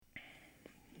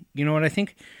You know what? I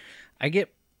think I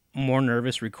get more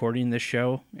nervous recording this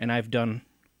show, and I've done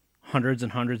hundreds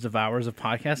and hundreds of hours of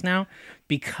podcast now,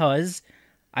 because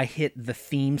I hit the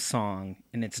theme song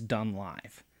and it's done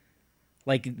live.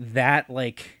 Like that,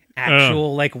 like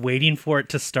actual, like waiting for it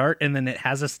to start, and then it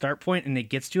has a start point and it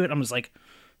gets to it. I'm just like,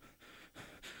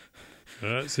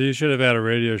 so you should have had a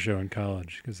radio show in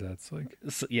college, because that's like,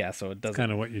 so it does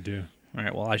kind of what you do. All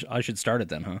right, well, I should start it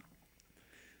then, huh?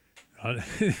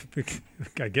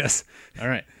 I guess. All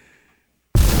right.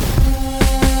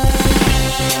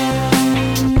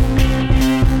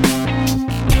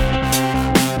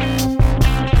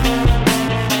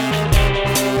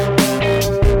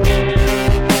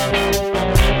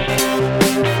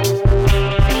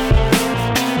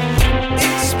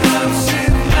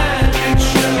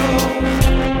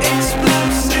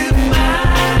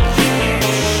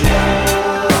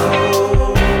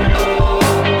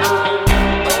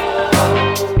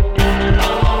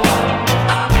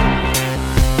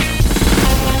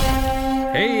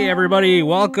 Everybody,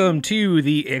 welcome to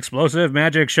the Explosive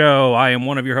Magic Show. I am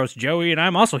one of your hosts, Joey, and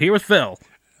I'm also here with Phil.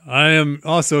 I am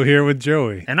also here with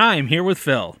Joey. And I am here with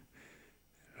Phil.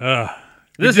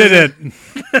 This did it.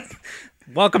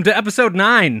 Welcome to episode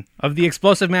 9 of the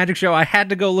Explosive Magic Show. I had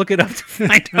to go look it up to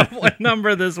find out what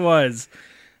number this was.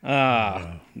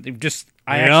 I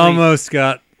almost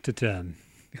got to 10.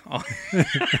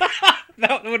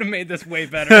 That would have made this way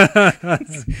better.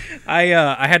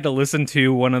 I had to listen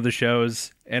to one of the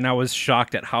shows, and I was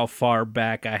shocked at how far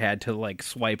back I had to like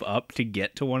swipe up to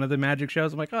get to one of the magic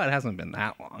shows. I'm like, oh, it hasn't been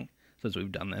that long since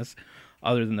we've done this,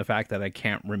 other than the fact that I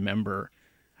can't remember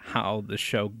how the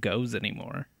show goes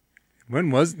anymore. When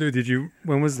was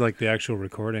like the actual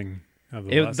recording of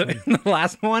the last one? The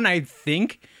last one, I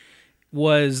think,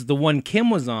 was the one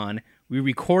Kim was on. We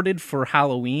recorded for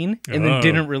Halloween and then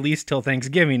didn't release till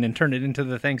Thanksgiving and turned it into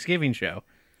the Thanksgiving show.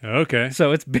 Okay.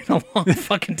 So it's been a long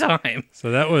fucking time. So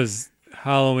that was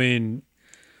Halloween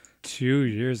 2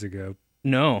 years ago.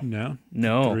 No.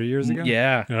 3 years ago?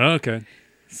 Yeah. Oh, okay.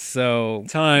 So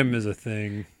time is a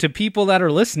thing. To people that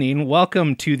are listening,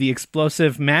 welcome to the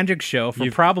Explosive Magic Show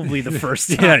for probably the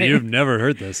first time. Yeah, you've never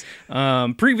heard this.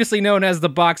 Previously known as the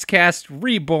Boxcast,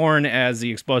 reborn as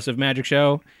the Explosive Magic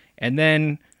Show, and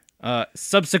then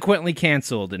subsequently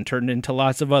canceled and turned into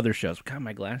lots of other shows. God,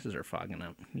 my glasses are fogging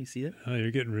up. Can you see it? Oh,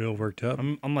 you're getting real worked up.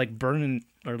 I'm like burning,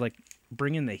 or like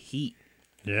bringing the heat.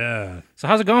 Yeah. So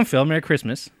how's it going, Phil? Merry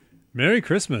Christmas. Merry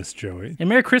Christmas, Joey. And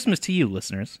Merry Christmas to you,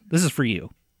 listeners. This is for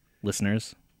you,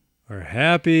 listeners. Or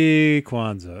Happy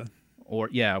Kwanzaa. Or,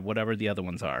 yeah, whatever the other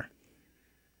ones are.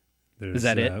 Is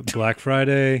that it? Black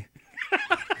Friday.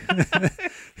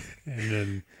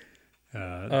 And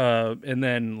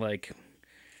then, like,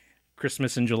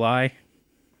 Christmas in July.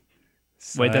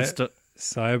 Wait, that's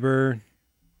Cyber.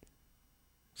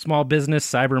 Small Business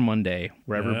Cyber Monday,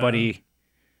 where everybody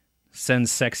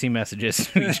sends sexy messages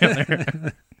to each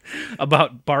other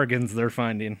about bargains they're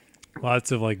finding.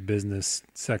 Lots of, like, business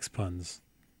sex puns.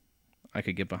 I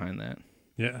could get behind that.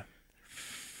 Yeah.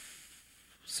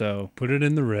 So put it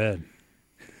in the red.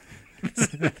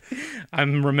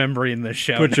 I'm remembering this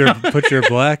show. Put your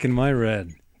black in my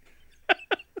red.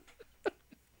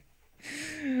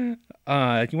 You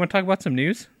want to talk about some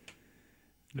news?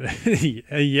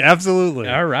 Yeah, absolutely.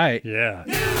 All right. Yeah.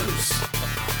 News.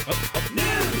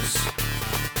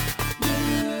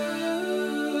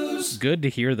 Good to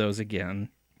hear those again.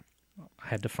 I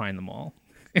had to find them all.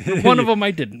 One of them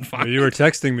I didn't find. You were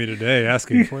texting me today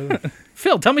asking for them.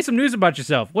 Phil, tell me some news about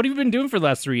yourself. What have you been doing for the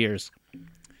last 3 years?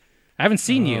 I haven't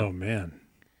seen you. Oh, man.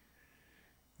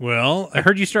 Well, I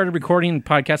heard you started recording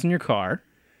podcasts in your car.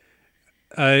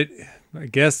 I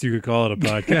guess you could call it a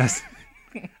podcast.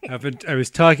 I was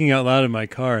talking out loud in my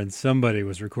car, and somebody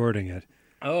was recording it.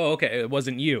 Oh, okay. It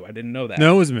wasn't you. I didn't know that.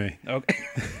 No, it was me. Okay.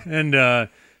 And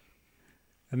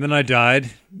then I died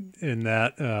in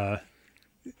that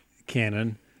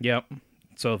canon. Yep.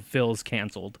 So Phil's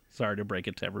canceled. Sorry to break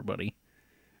it to everybody.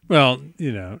 Well,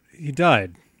 you know, he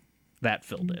died. That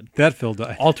Phil did. That Phil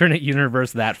died. Alternate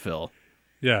universe, that Phil.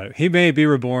 Yeah, he may be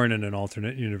reborn in an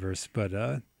alternate universe, but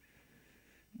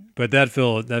that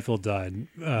Phil died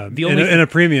in a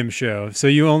premium show. So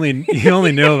you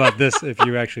only know about this if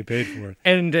you actually paid for it.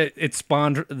 And it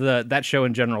spawned that show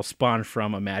in general spawned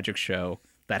from a magic show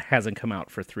that hasn't come out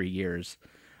for 3 years.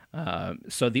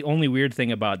 So the only weird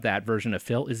thing about that version of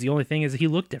Phil is he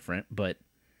looked different, but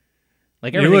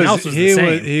like everything else was the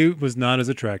same. He was not as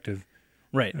attractive.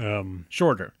 Right.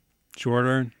 Shorter.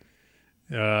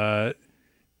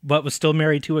 But was still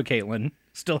married to a Caitlin.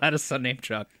 Still had a son named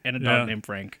Chuck and a dog named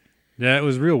Frank. Yeah, it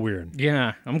was real weird.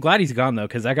 Yeah, I'm glad he's gone, though,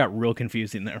 because that got real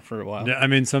confusing there for a while. Yeah, I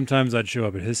mean, sometimes I'd show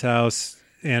up at his house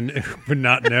and would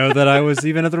not know that I was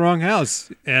even at the wrong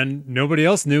house, and nobody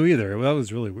else knew either. Well, that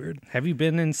was really weird. Have you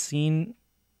been and seen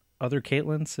other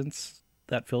Caitlyn since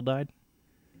that Phil died?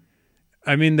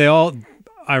 I mean, they all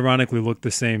ironically look the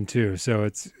same, too, so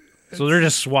So they're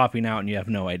just swapping out and you have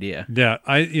no idea. Yeah,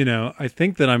 I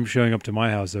think that I'm showing up to my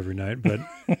house every night, but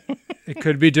it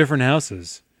could be different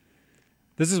houses.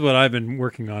 This is what I've been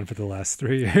working on for the last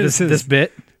 3 years. This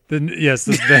bit? Yes,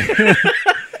 this bit.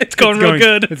 It's going real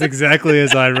good. It's exactly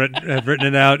as have written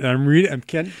it out. And I'm reading.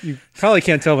 You probably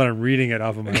can't tell, but I'm reading it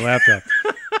off of my laptop.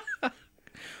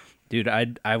 Dude,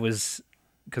 I was,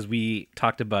 because we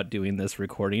talked about doing this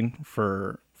recording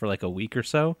for like a week or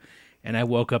so, and I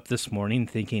woke up this morning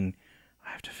thinking,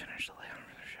 I have to finish the layout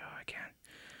for the show. I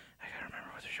gotta remember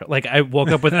what the show. Like, I woke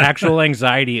up with actual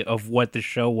anxiety of what the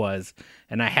show was,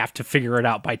 and I have to figure it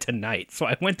out by tonight. So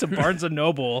I went to Barnes &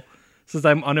 Noble, since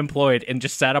I'm unemployed, and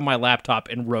just sat on my laptop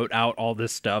and wrote out all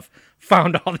this stuff,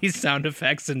 found all these sound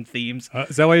effects and themes.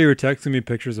 Is that why you were texting me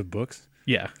pictures of books?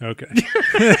 Yeah. Okay.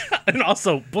 And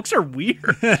also, books are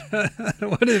weird.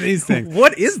 What are these things?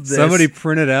 What is this? Somebody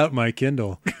printed out my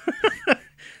Kindle.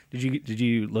 Did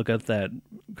you look up that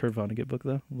Kurt Vonnegut book,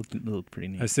 though? It looked pretty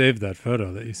neat. I saved that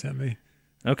photo that you sent me.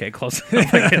 Okay, close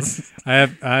enough, I guess.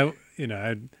 I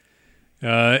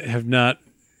have not,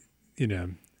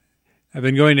 I've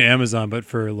been going to Amazon, but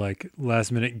for like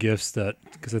last minute gifts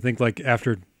because I think like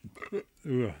after,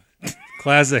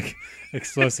 classic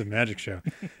explosive magic show.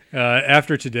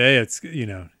 After today, it's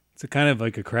a kind of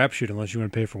like a crapshoot unless you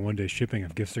want to pay for 1 day shipping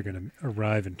if gifts are going to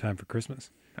arrive in time for Christmas.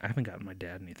 I haven't gotten my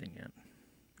dad anything yet.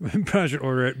 Probably should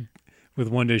order it with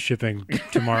 1 day shipping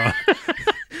tomorrow.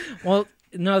 Well,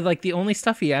 no, like the only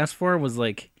stuff he asked for was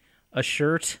like a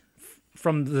shirt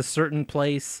from the certain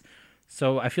place.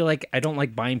 So I feel like I don't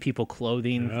like buying people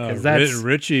clothing because that's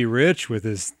Richie Rich with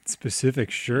his specific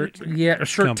shirt. Yeah,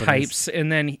 shirt companies. types,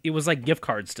 and then it was like gift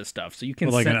cards to stuff. So you can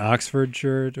like an Oxford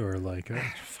shirt or like a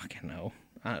I fucking know.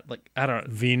 I don't.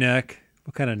 V-neck.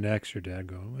 What kind of necks your dad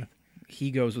going with?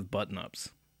 He goes with button ups.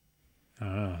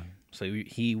 Ah. So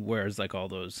he wears like all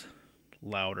those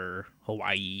louder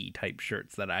Hawaii type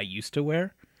shirts that I used to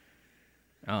wear.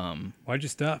 Why'd you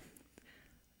stop?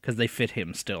 Because they fit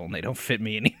him still, and they don't fit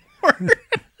me anymore.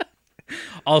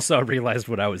 Also, I realized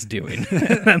what I was doing,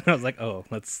 and I was like, "Oh,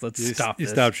 let's stop." You this.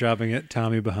 stopped shopping at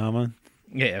Tommy Bahama.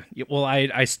 Yeah. Well,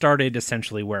 I started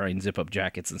essentially wearing zip-up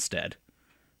jackets instead.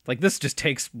 Like, this just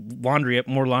takes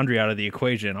more laundry out of the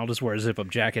equation. I'll just wear a zip-up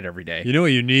jacket every day. You know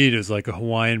what you need is like a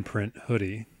Hawaiian print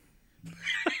hoodie.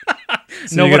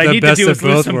 So no, what I need to do is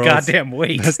lose some goddamn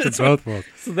weight. Best of both worlds.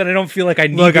 So that I don't feel like I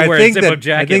need to wear a zip-up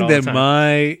jacket all the time. I think that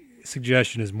my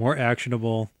suggestion is more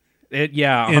actionable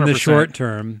 100%. In the short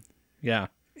term. Yeah.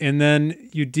 And then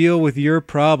you deal with your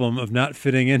problem of not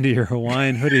fitting into your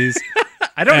Hawaiian hoodies.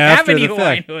 I don't have any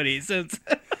Hawaiian hoodies.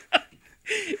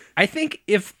 I think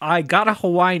if I got a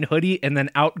Hawaiian hoodie and then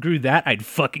outgrew that, I'd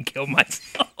fucking kill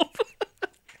myself.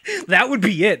 That would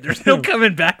be it. There's no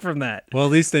coming back from that. Well,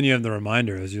 at least then you have the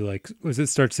reminder as it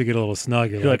starts to get a little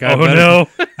snug. You're like, oh no.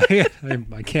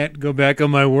 I can't go back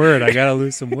on my word. I got to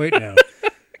lose some weight now.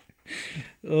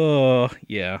 Oh,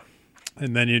 yeah.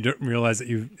 And then you realize that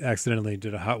you accidentally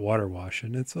did a hot water wash,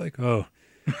 and it's like, oh.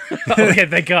 Okay,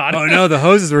 thank God. Oh no, the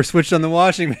hoses were switched on the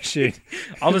washing machine.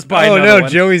 I'll just buy another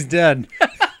one. Joey's dead.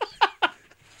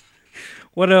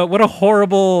 What a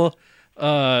horrible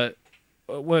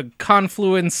what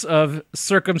confluence of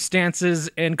circumstances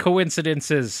and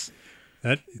coincidences.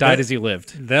 Died as he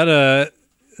lived. That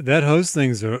hose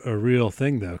thing's a real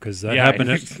thing though, because that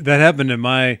happened in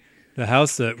the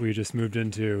house that we just moved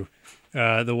into.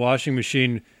 The washing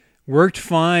machine worked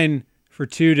fine for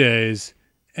 2 days,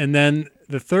 and then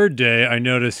the third day I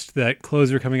noticed that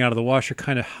clothes were coming out of the washer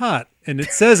kind of hot, and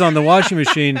it says on the washing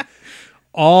machine,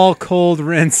 all cold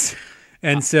rinse.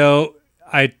 And so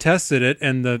I tested it,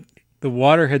 and the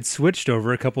water had switched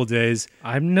over a couple days.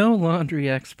 I'm no laundry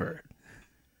expert,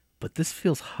 but this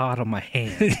feels hot on my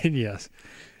hand. Yes.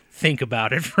 Think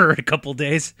about it for a couple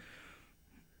days.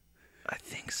 I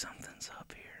think something's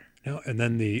up here. No, and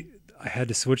then I had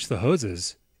to switch the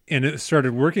hoses, and it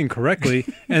started working correctly.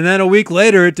 And then a week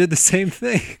later, it did the same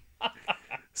thing.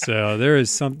 So there is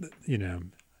some,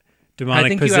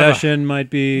 demonic possession might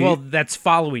be. Well, that's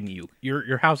following you.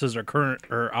 Your houses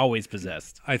are always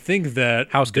possessed. I think that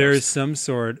there is some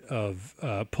sort of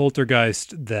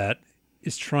poltergeist that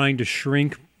is trying to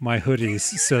shrink my hoodies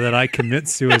so that I commit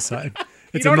suicide.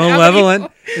 It's a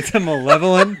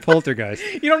malevolent poltergeist.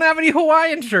 You don't have any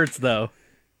Hawaiian shirts though.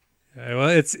 Well,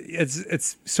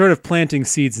 it's sort of planting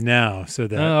seeds now, so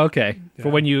that. Oh, okay. Yeah. For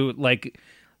when you like,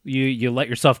 you let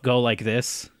yourself go like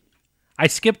this. I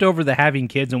skipped over the having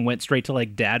kids and went straight to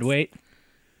like dad weight.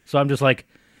 So I'm just like,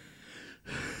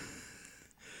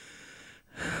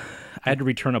 I had to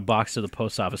return a box to the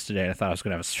post office today, and I thought I was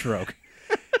going to have a stroke.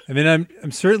 I mean,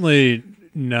 I'm certainly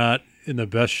not in the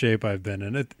best shape I've been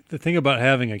in. The thing about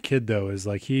having a kid, though, is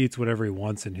like he eats whatever he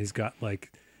wants, and he's got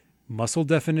like muscle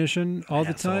definition all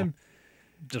the time.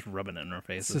 Just rubbing it in our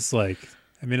faces. It's just like,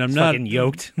 I mean, I'm it's not fucking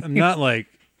yoked. I'm not like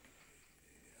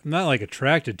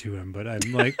attracted to him, but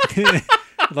I'm like,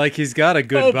 like he's got a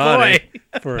good body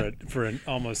for an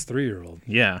almost 3-year-old.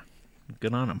 Yeah,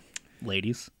 good on him,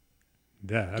 ladies.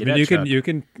 Yeah, I mean, you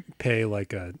can pay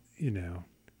like a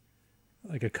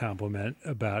like a compliment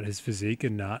about his physique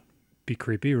and not be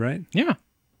creepy, right? Yeah.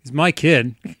 He's my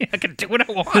kid. Yeah, I can do what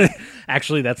I want.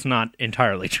 Actually, that's not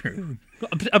entirely true.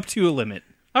 Up to a limit.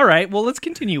 All right, well, let's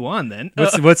continue on then.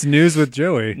 What's news with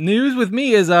Joey? News with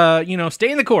me is,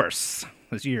 staying the course.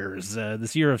 This year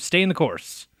of staying the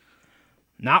course.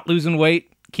 Not losing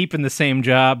weight, keeping the same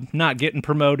job, not getting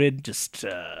promoted, just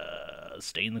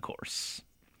staying the course.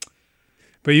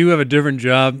 But you have a different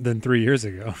job than 3 years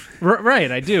ago.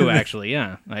 Right, I do, actually,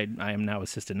 yeah. I am now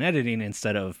assistant editing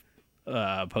instead of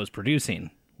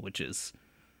post-producing, which is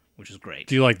great.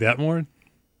 Do you like that more?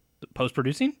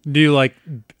 Post-producing? Do you like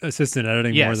assistant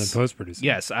editing more than post-producing?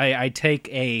 Yes, I take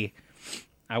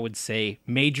I would say,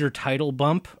 major title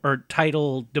bump or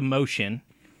title demotion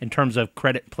in terms of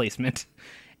credit placement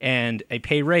and a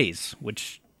pay raise,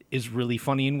 which is really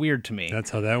funny and weird to me. That's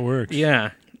how that works.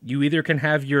 Yeah. You either can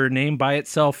have your name by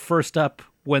itself first up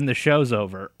when the show's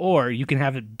over, or you can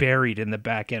have it buried in the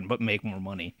back end but make more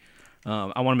money.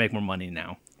 I want to make more money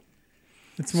now.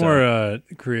 It's more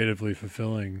creatively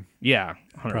fulfilling. Yeah,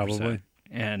 100%. Probably.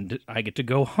 And I get to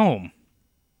go home,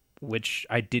 which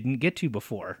I didn't get to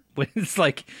before. It's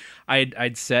like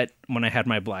I'd set, when I had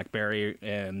my BlackBerry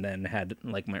and then had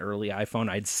like my early iPhone,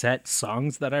 I'd set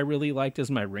songs that I really liked as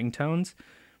my ringtones.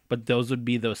 But those would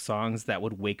be those songs that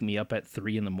would wake me up at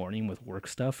 3 a.m. with work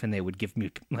stuff, and they would give me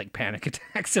like panic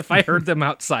attacks if I heard them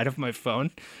outside of my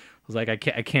phone. I was like, I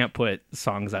can't put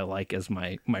songs I like as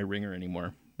my ringer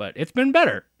anymore. But it's been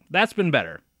better. That's been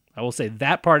better. I will say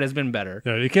that part has been better.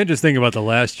 No, you can't just think about the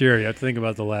last year. You have to think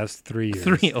about the last 3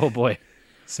 years. Oh boy.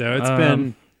 So it's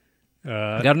been.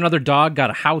 Got another dog. Got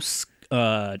a house.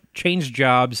 Changed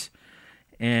jobs,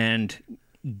 and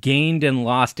gained and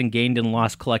lost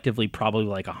collectively probably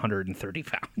like 130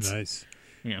 pounds. Nice.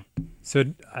 Yeah. So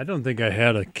I don't think I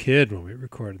had a kid when we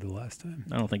recorded the last time.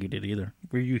 I don't think you did either.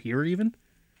 Were you here even?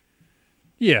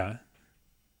 Yeah.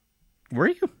 Were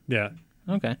you? Yeah.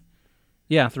 Okay.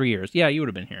 Yeah, 3 years. Yeah, you would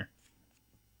have been here.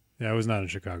 Yeah, I was not in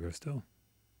Chicago still.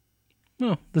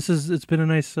 No, it's been a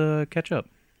nice catch up.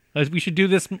 We should do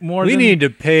this more. We need to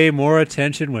pay more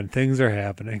attention when things are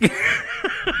happening.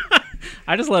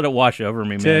 I just let it wash over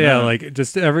me, man. Yeah, like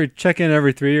just check in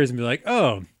every 3 years and be like,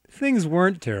 oh, things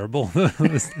weren't terrible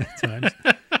this time.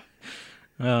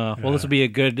 Well, this will be a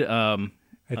good. I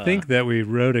think that we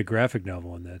wrote a graphic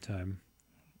novel in that time.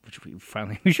 Which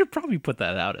we should probably put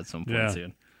that out at some point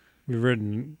soon. We've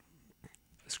written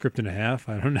a script and a half.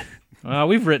 I don't know.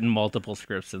 We've written multiple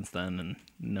scripts since then, and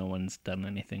no one's done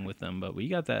anything with them. But we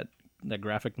got that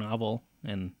graphic novel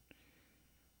and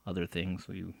other things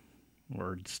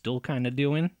we're still kind of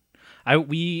doing.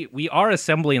 We are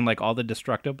assembling like all the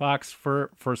Destructo box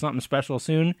for something special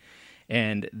soon,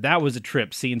 and that was a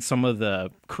trip. Seeing some of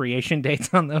the creation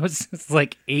dates on those, it's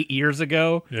like 8 years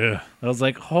ago. Yeah, I was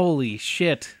like, holy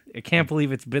shit! I can't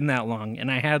believe it's been that long.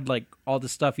 And I had like all the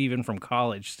stuff even from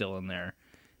college still in there,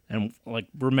 and like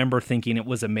remember thinking it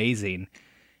was amazing,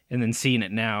 and then seeing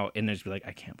it now and just be like,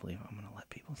 I can't believe I'm gonna let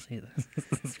people see this.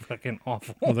 This is fucking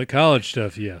awful. Well, the college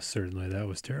stuff, yes, certainly that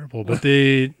was terrible. But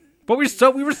we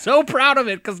were so proud of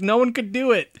it because no one could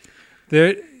do it.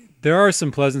 There are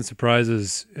some pleasant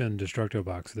surprises in Destructo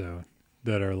Box though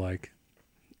that are like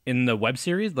in the web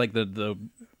series, like the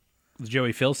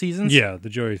Joey Phil seasons. Yeah, the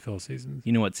Joey Phil seasons.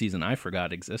 You know what season I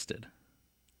forgot existed?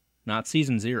 Not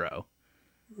season 0.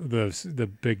 The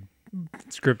big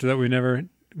script that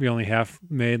we only half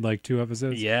made like 2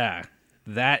 episodes. Yeah,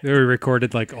 that we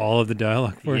recorded like all of the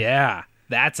dialogue for. Yeah,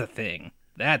 that's a thing.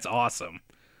 That's awesome.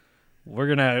 We're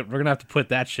gonna have to put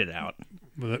that shit out.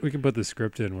 Well, we can put the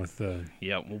script in with the.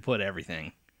 Yeah, we'll put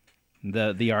everything.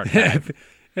 The archive.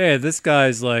 Hey, this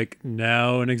guy's like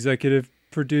now an executive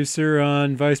producer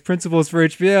on Vice Principals for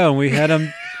HBO, and we had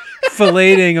him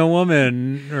filleting a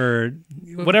woman or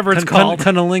whatever it's called,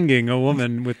 cunninging a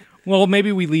woman with. Well,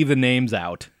 maybe we leave the names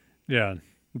out. Yeah.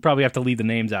 We probably have to leave the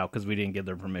names out because we didn't give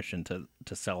their permission to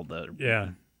sell the. Yeah.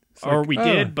 Or we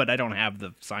did, but I don't have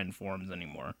the signed forms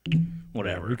anymore.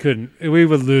 Whatever. Yeah, we couldn't. We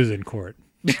would lose in court.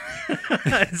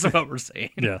 That's what we're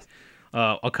saying. Yeah.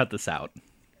 I'll cut this out.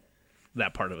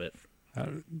 That part of it.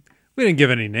 We didn't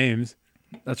give any names.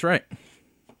 That's right.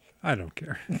 I don't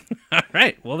care. All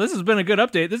right. Well, this has been a good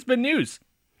update. This has been news.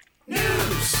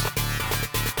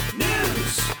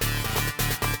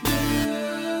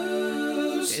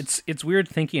 It's weird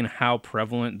thinking how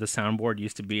prevalent the soundboard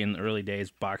used to be in the early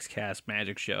days, Boxcast,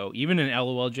 Magic Show, even in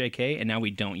LOLJK, and now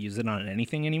we don't use it on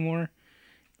anything anymore.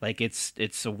 Like,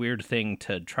 it's a weird thing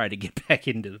to try to get back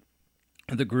into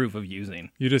the groove of using.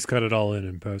 You just cut it all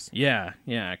in post. Yeah,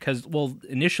 because, well,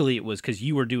 initially it was because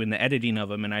you were doing the editing of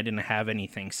them, and I didn't have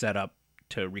anything set up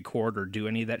to record or do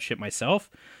any of that shit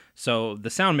myself. So the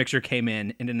sound mixer came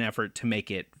in an effort to make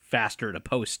it faster to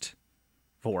post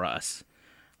for us.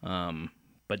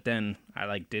 But then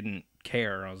I didn't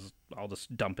care. I'll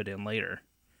just dump it in later.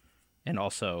 And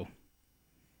also,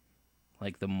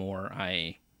 the more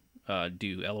I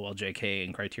do LOLJK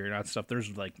and Criterion stuff,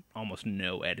 there's almost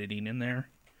no editing in there.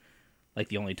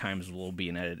 The only times we'll be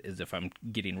an edit is if I'm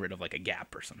getting rid of a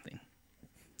gap or something.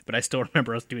 But I still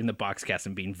remember us doing the Boxcast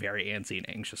and being very antsy and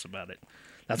anxious about it.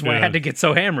 That's why I had to get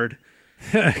so hammered.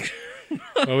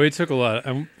 Well, we took a lot.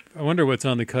 I wonder what's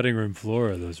on the cutting room floor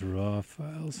of those raw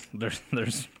files.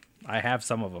 There's. I have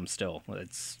some of them still.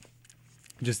 It's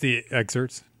just the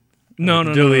excerpts. No,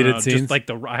 deleted scenes.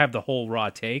 Just I have the whole raw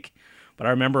take. But I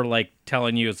remember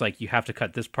telling you, it's you have to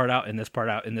cut this part out and this part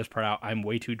out and this part out. I'm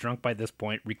way too drunk by this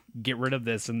point. Get rid of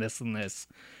this and this and this,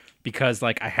 because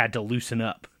I had to loosen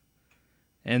up.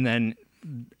 And then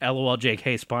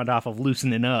LOLJK spawned off of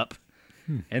loosening up.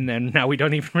 And then now we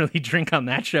don't even really drink on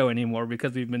that show anymore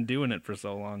because we've been doing it for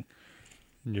so long.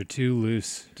 And you're too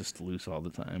loose. Just loose all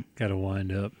the time. Got to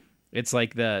wind up. It's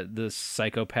like the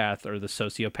psychopath or the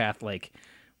sociopath,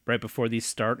 right before these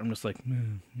start, I'm just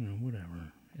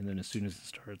whatever. And then as soon as it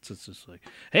starts, it's just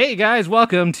hey guys,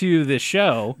 welcome to the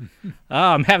show.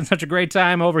 I'm having such a great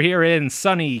time over here in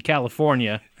sunny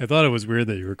California. I thought it was weird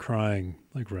that you were crying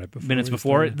right before. Minutes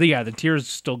before? The tears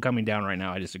still coming down right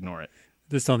now. I just ignore it.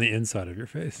 Just on the inside of your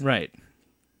face. Right.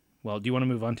 Well, do you want to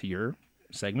move on to your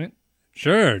segment?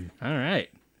 Sure. All right.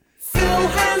 Phil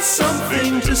has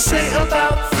something to say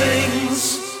about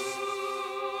things.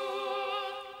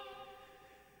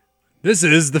 This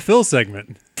is the Phil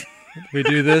segment. We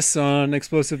do this on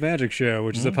Explosive Magic Show,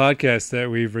 which is a podcast that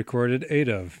we've recorded 8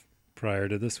 of prior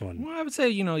to this one. Well, I would say,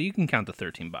 you can count the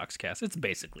 13 Boxcast. It's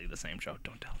basically the same show.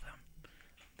 Don't tell them.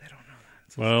 They don't know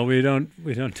that. Well, we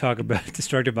don't talk about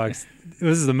Destructive Box.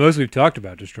 This is the most we've talked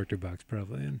about Destructive Box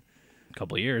probably in a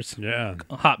couple of years. Yeah.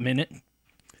 A hot minute.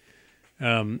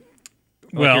 Well,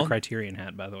 your Criterion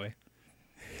hat, by the way.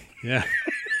 Yeah.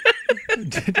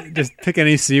 Just pick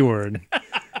any C word.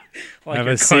 Like have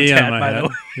a C on my head.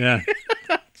 Yeah.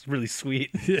 It's really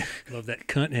sweet. Love that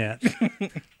cunt hat.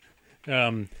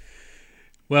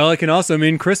 Well, it can also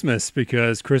mean Christmas,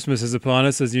 because Christmas is upon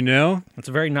us, as you know. It's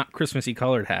a very not Christmassy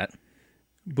colored hat.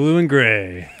 Blue and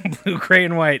gray. Blue, gray,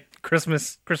 and white.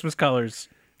 Christmas colors.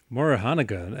 More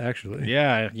Hanukkah, actually.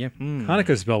 Yeah.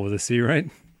 Hanukkah spelled with a C, right?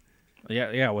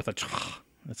 Yeah, with a...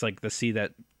 It's like the C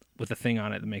that with a thing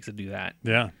on it that makes it do that.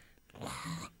 Yeah.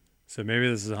 So maybe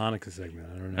this is a Hanukkah segment.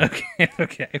 I don't know.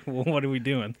 Okay. Well, what are we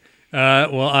doing?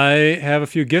 Well, I have a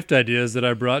few gift ideas that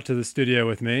I brought to the studio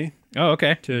with me. Oh,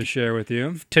 okay. To share with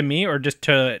you. To me, or just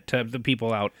to the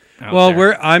people out well,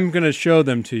 there? I'm going to show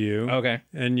them to you. Okay.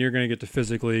 And you're going to get to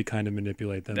physically kind of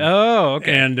manipulate them. Oh,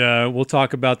 okay. And we'll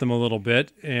talk about them a little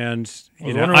bit. And I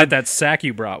was wondering what that sack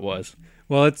you brought was.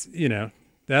 Well, it's,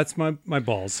 that's my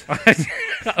balls.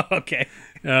 Okay.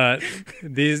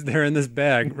 They're in this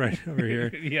bag right over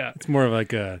here. Yeah. It's more of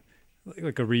like a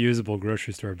reusable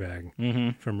grocery store bag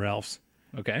from Ralph's.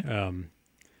 Okay.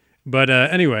 But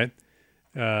anyway,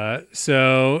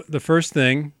 so the first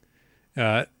thing,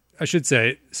 I should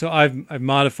say, so I've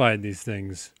modified these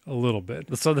things a little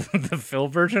bit. So the Phil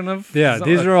version of? Yeah,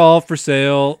 these are all for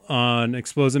sale on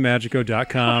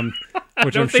explosivemagico.com,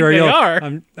 which I'm sure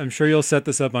I'm sure you'll set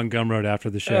this up on Gumroad after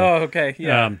the show. Oh, okay.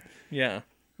 Yeah. Yeah.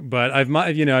 But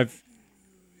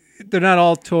they're not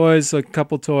all toys, a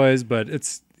couple toys, but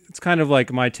it's kind of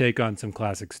like my take on some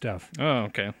classic stuff. Oh,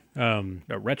 okay.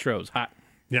 The retro's hot.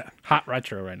 Yeah. Hot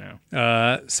retro right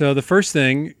now. So the first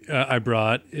thing I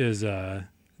brought is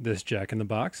this Jack in the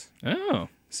Box. Oh.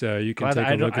 So you can take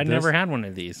a look at this. I never had one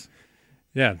of these.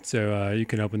 Yeah, so you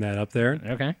can open that up there.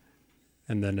 Okay.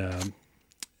 And then,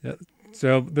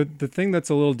 so the thing that's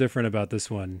a little different about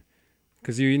this one,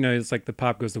 because it's like the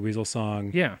Pop Goes the Weasel song.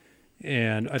 Yeah.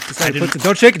 And I decided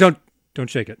don't shake it, don't. Don't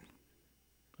shake it.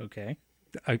 Okay.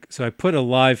 So I put a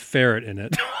live ferret in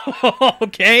it.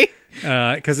 Okay.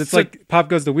 Because it's like Pop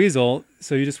Goes the Weasel,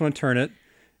 so you just want to turn it.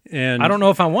 And I don't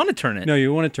know if I want to turn it. No,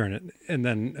 you want to turn it, and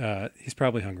then he's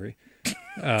probably hungry.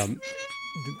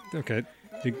 Okay.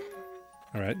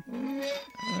 All right.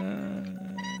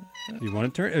 You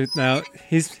want to turn it now?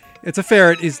 It's a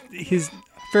ferret.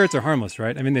 Ferrets are harmless,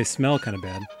 right? I mean, they smell kind of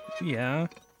bad. Yeah.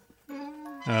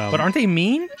 But aren't they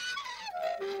mean?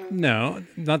 No,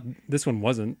 not this one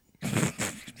wasn't.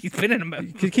 He's been in a...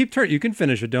 You keep turning. You can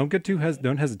finish it. Don't get too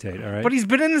don't hesitate. All right. But he's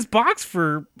been in this box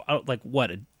for like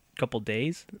what, a couple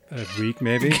days? A week,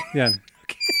 maybe. Yeah.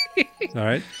 Okay. All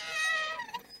right.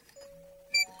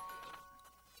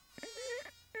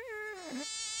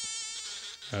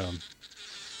 I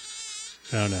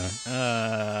don't know.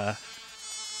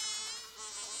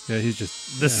 Yeah, he's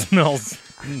just... This smells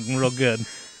real good.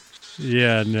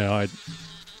 Yeah, no,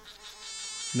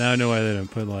 now I know why they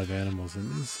don't put live animals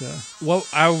in this. Well,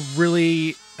 I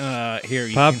really... here,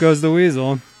 Pop Goes the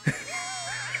Weasel.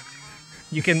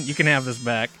 You can have this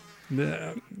back.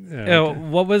 Okay.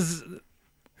 What was...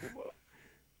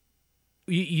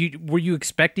 Were you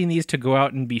expecting these to go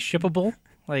out and be shippable?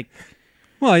 Like...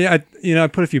 Well, yeah, I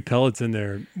put a few pellets in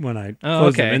there when I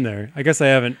closed them in there. I guess I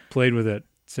haven't played with it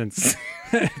since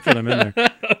I put them in there.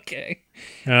 Okay.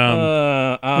 Okay.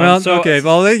 Well, so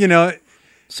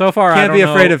far, can't be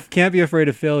afraid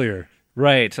of failure.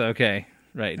 Right. Okay.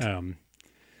 Right.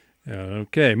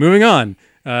 Okay. Moving on.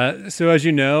 So as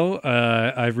you know,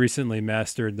 I've recently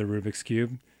mastered the Rubik's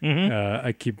Cube. Mm-hmm.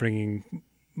 I keep bringing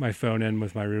my phone in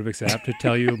with my Rubik's app to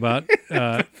tell you about.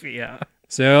 Yeah.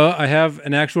 So I have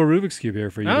an actual Rubik's Cube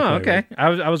here for you. Oh, to play okay.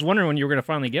 with. I was wondering when you were going to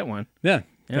finally get one. Yeah.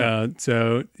 Yeah.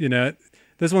 So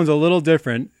this one's a little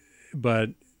different,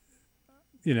 but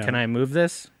Can I move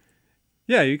this?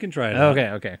 Yeah, you can try it. out.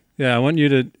 Okay. Yeah, I want you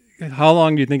to. How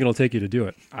long do you think it'll take you to do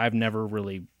it? I've never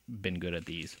really been good at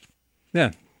these.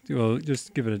 Yeah. Well,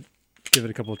 just give it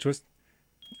a couple of twists.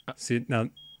 See now,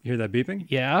 you hear that beeping?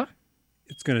 Yeah.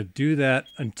 It's going to do that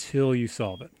until you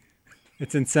solve it.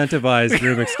 It's incentivized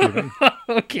Rubik's Cube.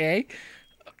 Okay.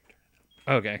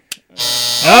 Oh,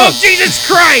 Jesus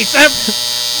Christ!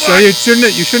 So you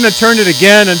shouldn't have turned it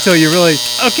again until you really.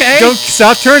 Okay. Don't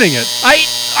stop turning it. I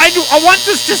want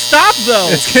this to stop though.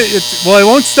 Well, it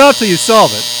won't stop till you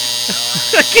solve it.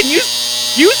 Can you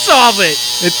solve it?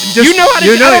 You know how to.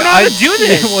 I don't know how to do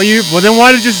this. Well, then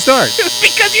why did you start?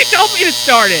 Because you told me to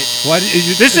start it.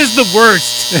 This is the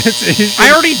worst.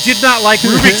 I already did not like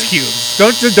Rubik's cubes.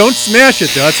 Don't smash it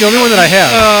though. That's the only one that I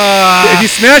have. If you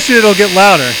smash it, it'll get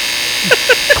louder.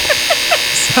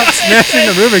 Stop smashing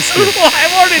the Rubik's cube. Well, I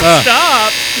wanted to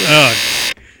stop.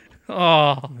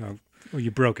 Oh. Well,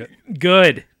 you broke it.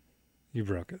 Good. You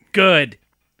broke it. Good.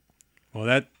 Well,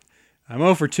 I'm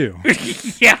 0 for 2.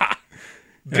 Yeah.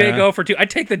 Big 0 for 2. I'd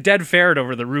take the dead ferret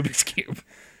over the Rubik's cube.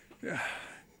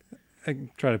 I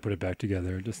try to put it back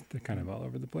together, just kind of all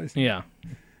over the place. Yeah.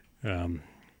 All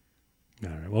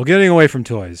right. Well, getting away from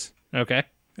toys. Okay.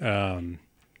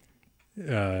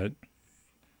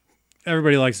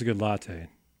 Everybody likes a good latte.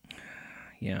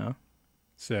 Yeah.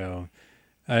 So,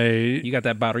 you got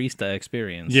that barista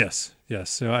experience. Yes.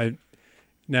 So I've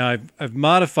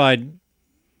modified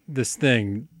this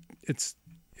thing. I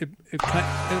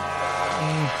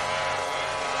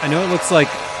know it looks like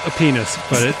a penis,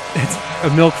 but it's a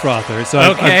milk frother. So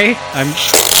okay.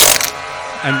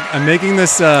 I'm making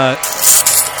this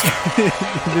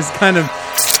this kind of.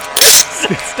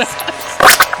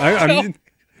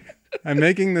 I'm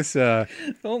making this.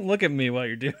 Don't look at me while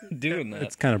you're doing that.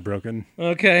 It's kind of broken.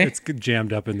 Okay. It's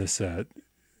jammed up in this.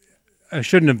 I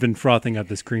shouldn't have been frothing up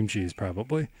this cream cheese,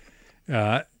 probably,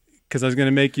 because I was going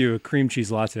to make you a cream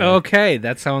cheese latte. Okay,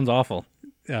 that sounds awful.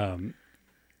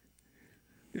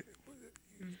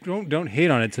 Don't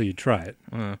hate on it till you try it.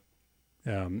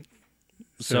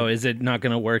 So is it not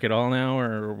going to work at all now,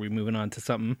 or are we moving on to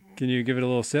something? Can you give it a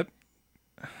little sip?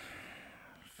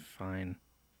 Fine.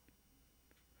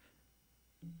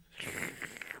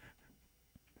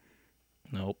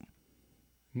 Nope.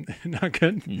 Not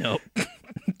good? Nope.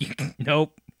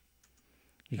 Nope.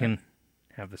 You can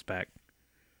have this back.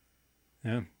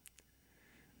 Yeah.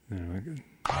 I'm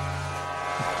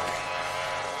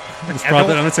gonna froth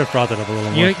it up a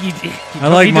little more. I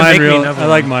like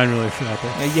mine really frothy.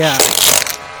 Yeah.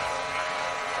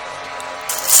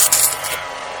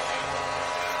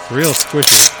 It's real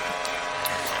squishy.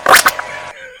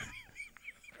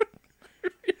 I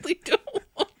really don't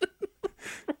want it.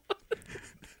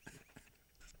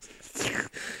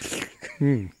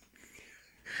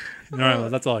 All right, well,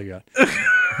 that's all I got.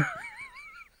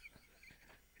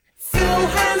 Phil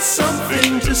has has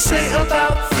something to say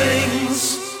about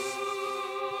things.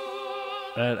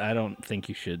 I don't think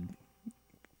you should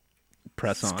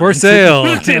press on. For sale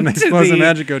on to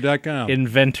ExplosiveMagico.com.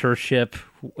 Inventorship,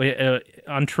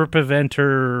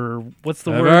 entrepreneur. What's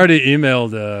the I've word? already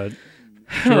emailed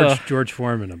George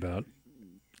Foreman about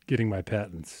getting my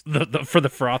patents. For the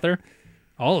frother?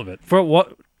 All of it. For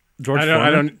what? George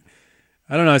Foreman?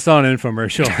 I don't know. I saw an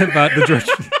infomercial about the George.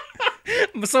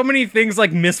 So many things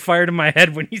like misfired in my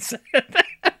head when you said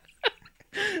that.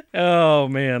 Oh,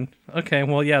 man. Okay,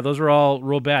 well, yeah, those are all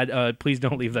real bad. Please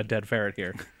don't leave that dead ferret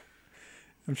here.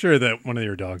 I'm sure that one of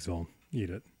your dogs will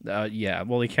eat it. Yeah,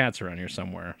 well, the cat's around here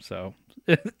somewhere, so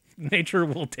nature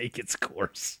will take its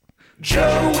course.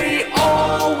 Joey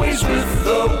always with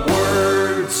the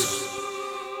words.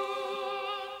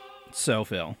 So,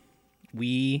 Phil,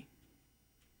 we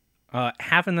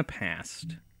have in the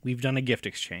past, we've done a gift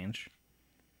exchange.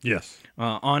 Yes.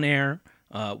 On air,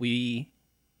 we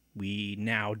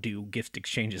now do gift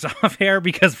exchanges off air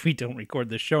because we don't record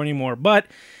this show anymore. But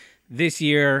this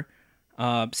year,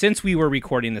 since we were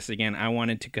recording this again, I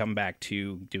wanted to come back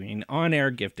to doing an on-air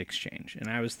gift exchange.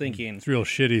 And I was thinking... It's a real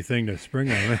shitty thing to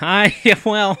spring on me.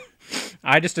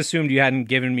 I just assumed you hadn't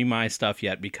given me my stuff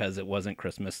yet because it wasn't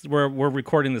Christmas. We're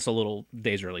recording this a little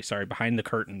days early. Sorry, behind the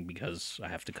curtain because I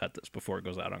have to cut this before it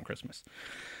goes out on Christmas.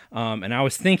 And I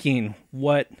was thinking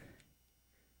what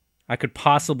I could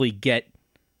possibly get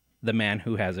the man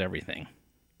who has everything.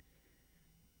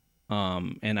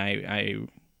 And I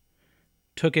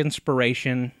took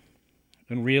inspiration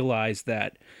and realized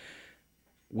that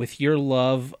with your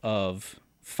love of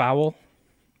fowl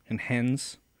and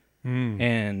hens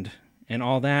and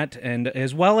all that, and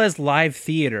as well as live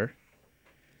theater,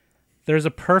 there's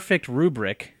a perfect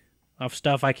rubric of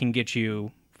stuff I can get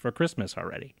you for Christmas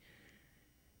already.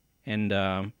 And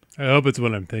I hope it's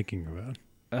what I'm thinking about.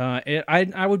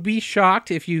 I would be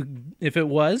shocked if it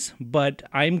was, but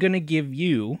I'm gonna give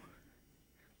you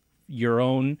your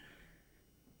own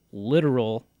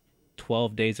literal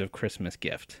 12 Days of Christmas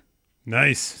gift.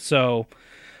 Nice. So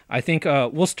I think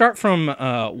we'll start from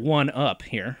one up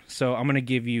here. So I'm gonna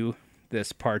give you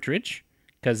this partridge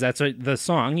because that's the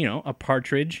song, a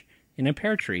partridge in a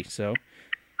pear tree. So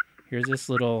here's this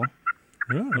little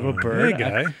bird. Hey,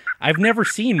 guy. I've never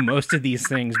seen most of these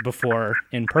things before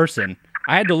in person.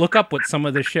 I had to look up what some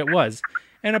of this shit was.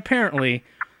 And apparently,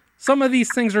 some of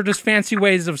these things are just fancy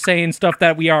ways of saying stuff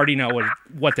that we already know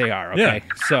what they are, okay?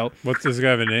 Yeah. So, does this guy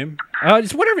have a name?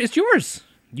 It's whatever. It's yours.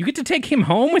 You get to take him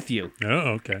home with you. Oh,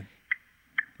 okay.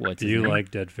 What's Do his you name?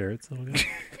 like dead ferrets, little guy?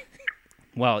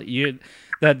 Well,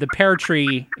 the pear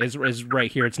tree is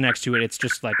right here. It's next to it. It's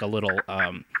just like a little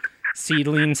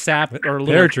seedling sap or a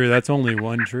little Pear tree, that's only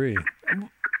one tree.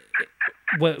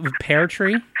 What, pear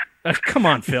tree? Come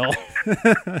on, Phil.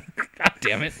 God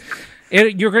damn it.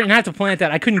 You're going to have to plant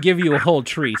that. I couldn't give you a whole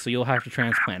tree, so you'll have to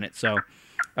transplant it. So,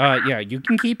 yeah, you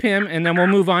can keep him, and then we'll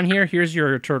move on here. Here's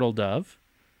your turtle dove.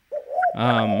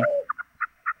 You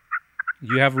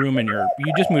have room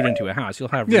you just moved into a house. You'll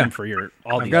have room for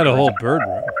all these. I've got a birds. whole bird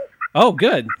room. Oh,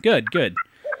 good.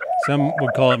 Some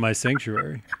would call it my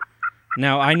sanctuary.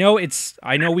 Now, I know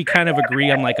we kind of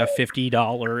agree on like a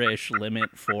 $50-ish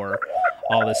limit for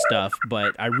all this stuff,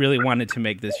 but I really wanted to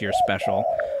make this year special.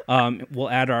 We'll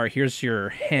add here's your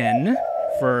hen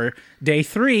for day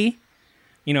 3.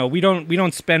 We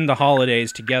don't spend the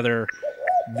holidays together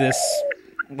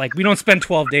we don't spend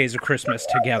 12 days of Christmas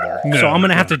together. No, so I'm going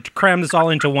to have to cram this all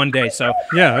into one day. So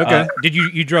yeah, okay. Did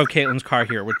you drove Caitlin's car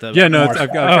here with the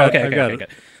I've got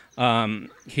it.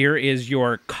 Here is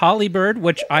your collie bird,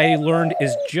 which I learned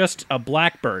is just a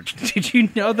blackbird. Did you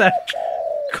know that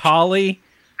collie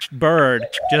bird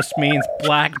just means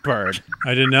blackbird?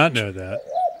 I did not know that.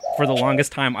 For the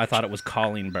longest time, I thought it was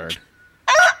calling bird.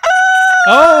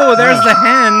 Oh, there's the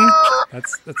hen.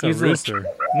 That's a rooster.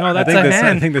 No, that's a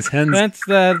hen. I think this hen's... That's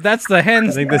the hen.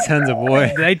 I think this hen's a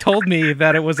boy. They told me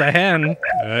that it was a hen.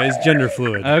 He's gender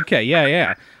fluid. Okay,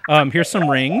 yeah. Here's some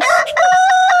rings.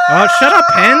 Oh, shut up,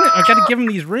 hen. I got to give him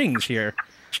these rings here.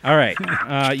 All right.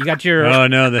 You got your... Oh,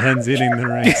 no, the hen's eating the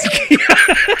rings.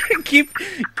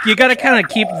 You got to kind of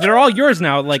keep... They're all yours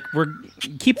now.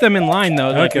 Keep them in line,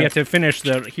 though. Like, okay. we have to finish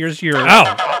Here's your...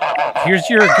 Ow! Here's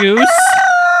your goose.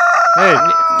 Hey,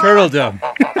 turtle dove.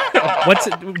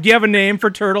 Do you have a name for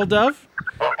turtle dove?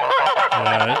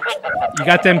 You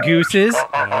got them gooses?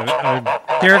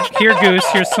 Here, goose.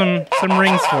 Here's some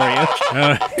rings for you.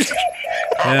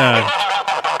 Yeah.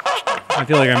 I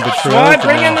feel like I'm betrothed. Swan,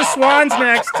 bring in the swans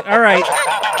next. All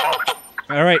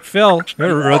right, Phil.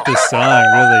 Whoever wrote this song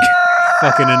really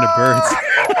fucking into birds.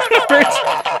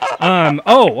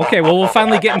 Okay. Well, we'll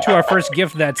finally get into our first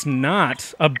gift that's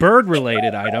not a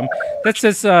bird-related item. That's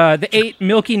this, the 8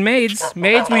 milking maids.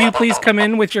 Maids, will you please come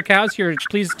in with your cows here?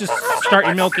 Please just start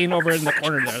your milking over in the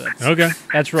corner there. Okay.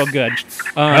 That's real good.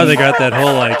 They got that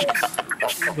whole,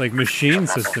 like machine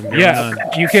system going on.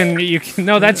 You can.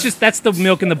 No, that's the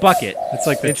milk in the bucket. It's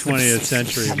like the 20th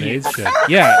century maid shit.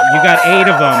 Yeah, you got 8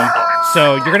 of them,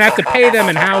 so you're gonna have to pay them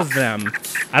and house them.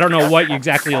 I don't know what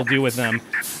exactly you'll do with them.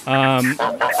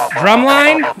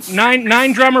 Drumline,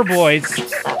 nine drummer boys.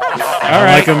 All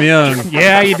right, like them young.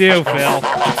 Yeah, you do, Phil.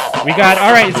 We got.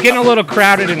 All right, it's getting a little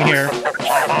crowded in here.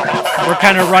 We're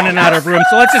kind of running out of room,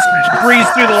 so let's just breeze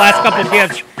through the last couple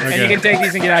gifts, and you can take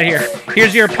these and get out of here.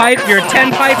 Here's your pipe, your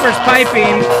 10 pipers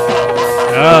piping,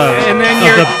 and then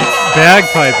your the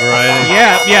bagpipe variety.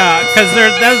 Yeah, because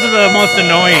those are the most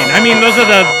annoying. I mean, those are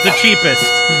the cheapest.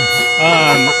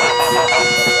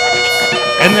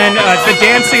 And then the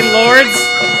dancing lords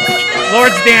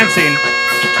dancing,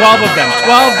 12 of them,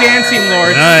 12 dancing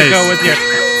lords to go with you.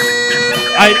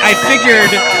 I figured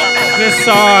this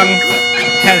song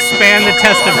has spanned the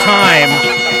test of time,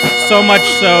 so much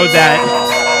so that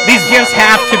these gifts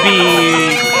have to be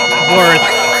worth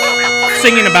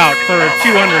singing about for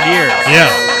 200 years. Yeah.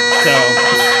 So.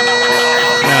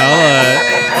 Now,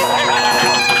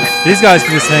 these guys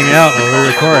can just hang out while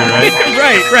we record, right?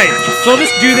 Right. So we'll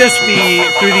just do this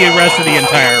through the rest of the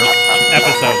entire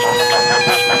episode.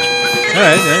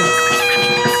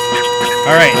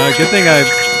 All right. Good thing I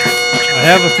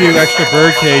have a few extra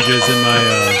bird cages in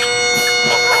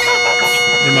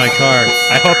my car.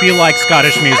 I hope you like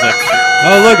Scottish music.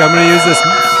 Oh, look, I'm gonna use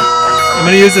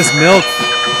this milk.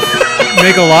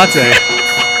 Make a latte.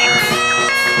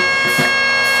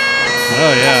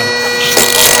 Oh yeah.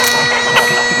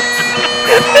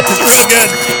 It's pretty good.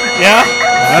 Yeah.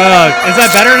 Is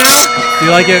that better now? Do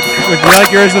you like it? Would you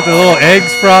like yours with the little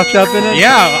eggs frothed up in it?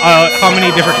 Yeah. How many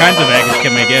different kinds of eggs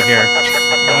can we get here?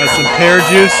 Some pear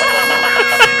juice.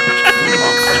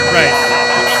 Right.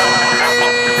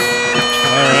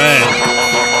 All right.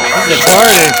 This is a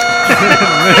party.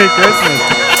 Merry Christmas.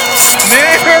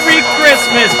 Merry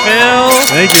Christmas, Phil.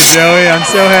 Thank you, Joey. I'm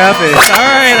so happy. All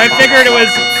right. I figured it was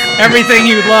everything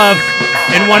you'd love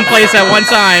in one place at one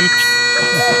time.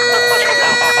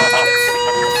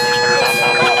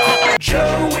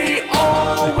 Joey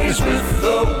always with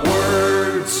the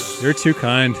words. You're too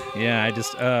kind. Yeah,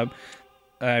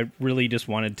 I really just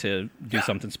wanted to do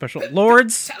something special.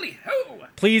 Lords,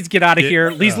 please get out of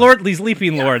here. These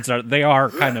leaping lords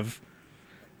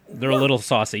they're a little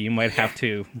saucy. You might have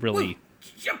to really.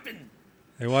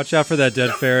 Hey, watch out for that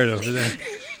dead ferret over there.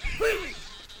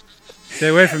 Stay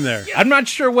away from there. I'm not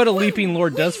sure what a leaping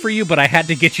lord does for you, but I had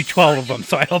to get you 12 of them,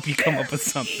 so I hope you come up with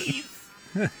something.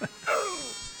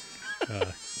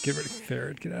 Get rid of the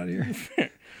ferret. Get out of here.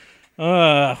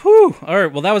 Whew. All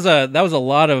right. Well, that was a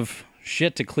lot of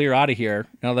shit to clear out of here.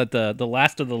 Now that the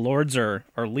last of the lords are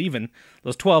leaving,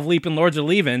 those 12 leaping lords are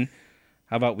leaving.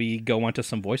 How about we go on to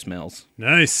some voicemails?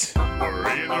 Nice. We're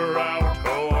either out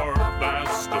or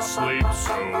fast asleep,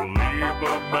 so leave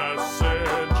a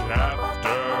message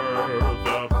after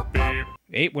the beep.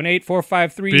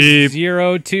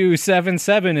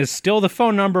 818-453-0277 is still the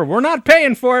phone number. We're not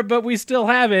paying for it, but we still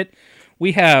have it.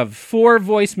 We have 4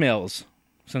 voicemails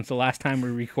since the last time we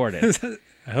recorded.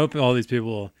 I hope all these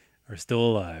people are still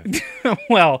alive.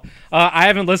 Well, I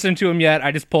haven't listened to them yet.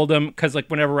 I just pulled them because, like,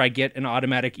 whenever I get an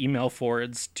automatic email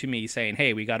forwards to me saying,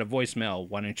 "Hey, we got a voicemail.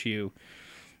 Why don't you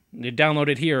download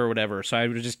it here or whatever?" So I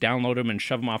would just download them and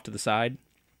shove them off to the side.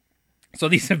 So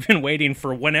these have been waiting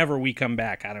for whenever we come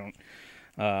back. I don't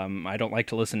like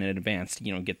to listen in advance to,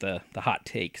 get the hot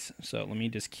takes. So let me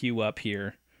just queue up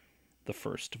here the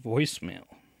first voicemail.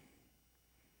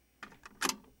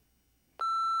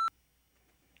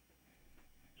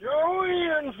 Joey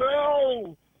and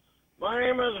Phil, my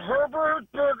name is Herbert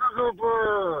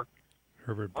Burger.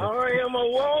 Herbert I Burger. am a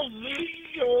wealthy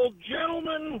old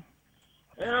gentleman,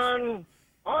 and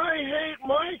I hate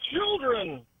my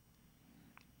children.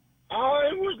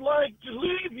 I would like to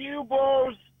leave you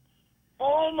both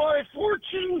all my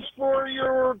fortunes for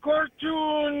your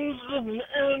cartoons and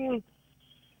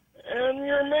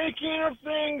your making of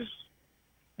things.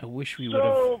 I wish we would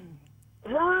have. So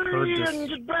hurry heard this. and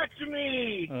get back to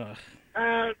me Ugh.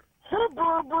 at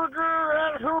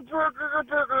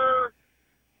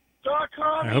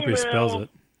herberburger@herberburger.com. I hope he spells it.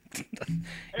 And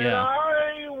Yeah.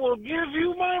 I will give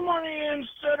you my money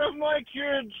instead of my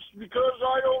kids because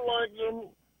I don't like them.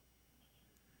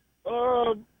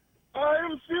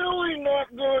 I'm feeling not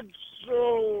good,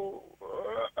 so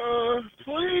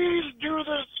please do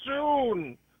this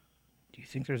soon. Do you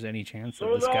think there's any chance that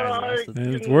so this that guy's I lost it?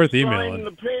 can It's worth sign emailing.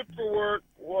 the paperwork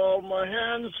while my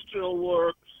hand still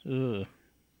works. Ugh.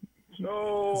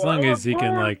 So As long I as he look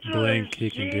can, forward like, to blink, he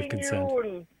can seeing give consent. you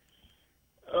and,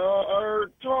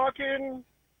 are talking.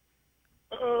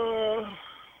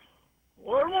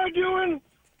 What am I doing?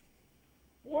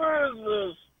 Where is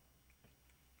this?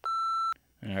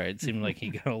 All right, it seemed like he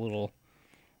got a little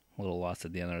lost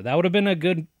at the end there. That would have been a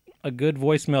good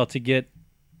voicemail to get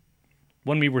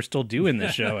when we were still doing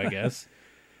this show, I guess.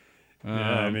 Yeah,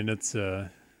 I mean, it's we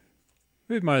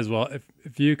might as well,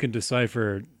 if you can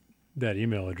decipher that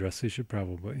email address, you should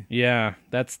probably Yeah,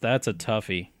 that's a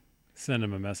toughie. send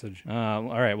him a message. All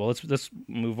right, well let's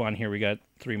move on here. We got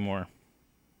 3 more.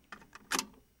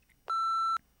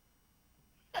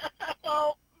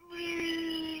 Help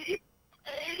me!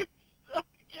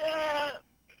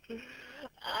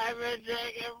 I've been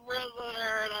taken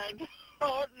prisoner and I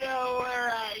don't know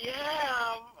where I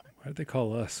am. Why did they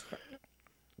call us?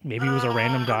 Maybe it was a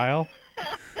random dial.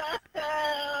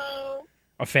 Help!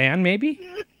 A fan, maybe?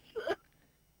 It's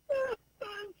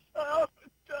so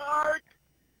dark.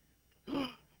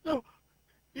 No,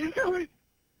 you coming?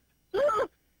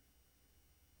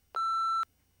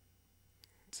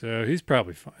 So he's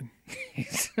probably fine.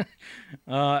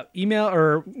 Email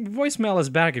or voicemail is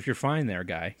back if you're fine there,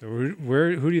 guy. So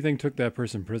who do you think took that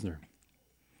person prisoner?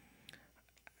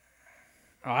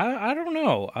 I don't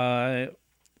know.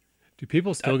 Do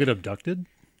people still get abducted?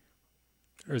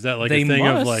 Or is that like They a thing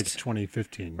of must. like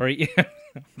 2015? Or yeah,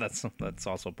 that's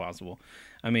also possible.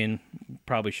 I mean,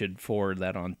 probably should forward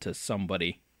that on to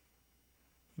somebody,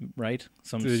 right?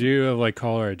 Did you have like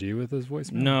caller ID with his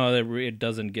voicemail? No, it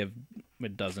doesn't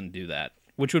do that.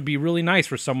 Which would be really nice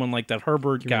for someone like that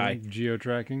Herbert guy. Geo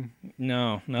tracking?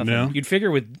 No, nothing. No? You'd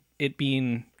figure with it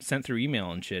being sent through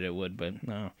email and shit, it would, but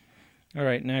no. All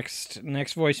right, next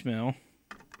voicemail.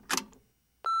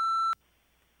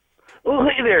 Well,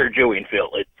 hey there, Joey and Phil.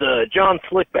 It's John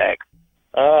Slickback.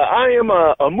 I am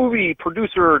a movie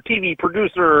producer, TV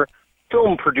producer,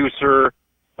 film producer,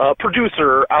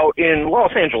 producer out in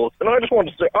Los Angeles, and I just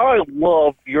wanted to say I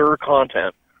love your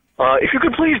content. If you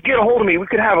could please get a hold of me, we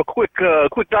could have a quick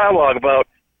dialogue about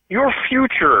your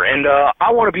future, and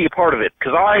I want to be a part of it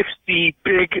because I see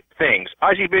big things.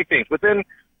 I see big things. Within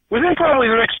probably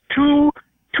the next two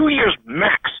years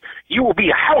max, you will be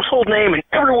a household name, and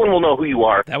everyone will know who you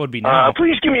are. That would be nice.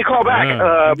 Please give me a call back.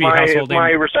 Yeah, be a household name.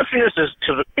 My receptionist is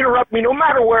to interrupt me no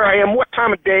matter where I am, what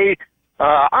time of day.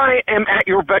 I am at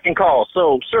your beck and call.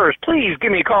 So, sirs, please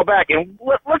give me a call back, and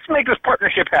let's make this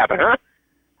partnership happen, huh?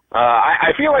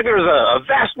 I feel like there's a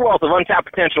vast wealth of untapped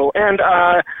potential, and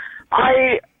I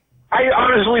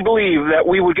honestly believe that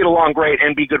we would get along great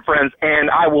and be good friends, and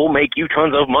I will make you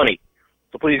tons of money.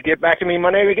 So please get back to me. My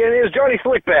name again is Johnny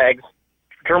Slickbags.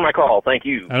 Return my call. Thank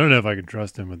you. I don't know if I can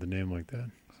trust him with a name like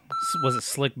that. Was it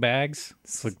Slick Bags?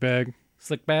 Slickbag?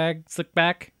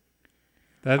 Slickback?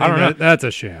 I don't know. That's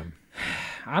a sham.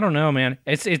 I don't know, man.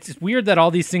 It's weird that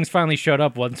all these things finally showed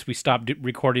up once we stopped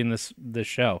recording this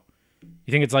show.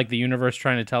 You think it's like the universe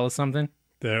trying to tell us something?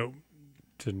 To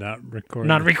not record.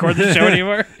 Not record the show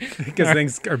anymore? Because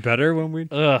things are better when we...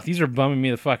 Ugh, these are bumming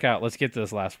me the fuck out. Let's get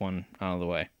this last one out of the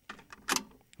way.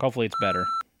 Hopefully it's better.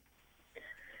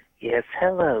 Yes,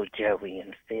 hello, Joey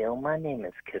and Phil. My name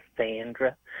is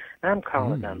Cassandra. I'm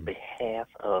calling on behalf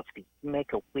of the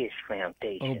Make-A-Wish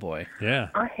Foundation. Oh, boy. Yeah.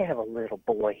 I have a little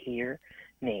boy here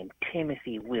named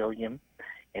Timothy William,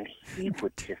 and he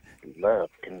would just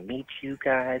love to meet you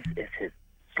guys as his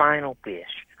final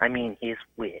wish. I mean, his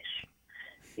wish.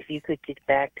 If you could get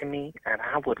back to me, and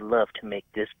I would love to make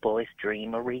this boy's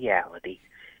dream a reality.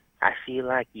 I feel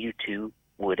like you two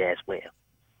would as well.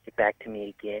 Get back to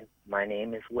me again. My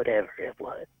name is whatever it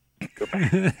was.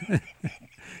 Goodbye.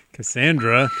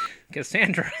 Cassandra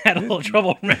Cassandra had a little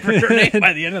trouble remembering her name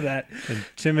by the end of that. and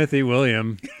Timothy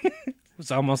William. It was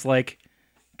almost like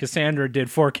Cassandra did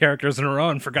 4 characters in a row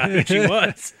and forgot who she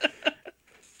was.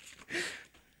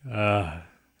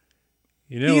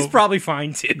 He's probably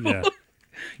fine, too. Yeah.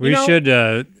 We should,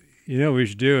 what we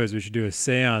should do is we should do a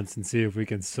seance and see if we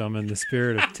can summon the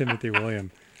spirit of Timothy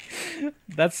William.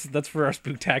 That's for our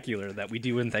spooktacular that we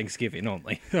do in Thanksgiving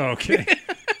only. Okay.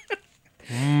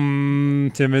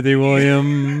 Timothy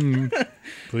William,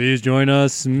 please join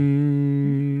us. See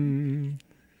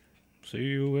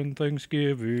you in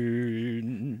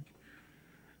Thanksgiving.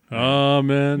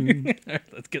 Amen.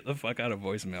 Let's get the fuck out of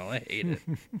voicemail. I hate it.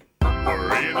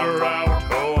 We're either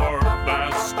out or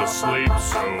fast asleep,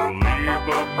 so leave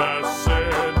a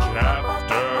message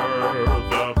after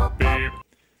the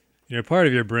beep. Part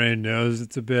of your brain knows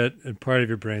it's a bit, and part of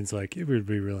your brain's like, it would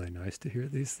be really nice to hear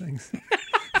these things.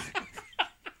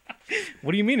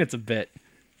 What do you mean it's a bit?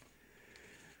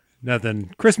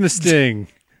 Nothing. Christmas Sting.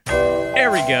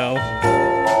 There we go.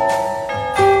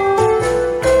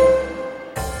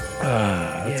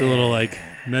 That's a little like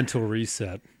mental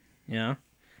reset. Yeah.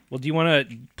 Well, do you want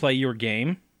to play your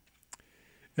game?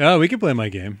 Oh, we can play my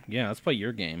game. Yeah, let's play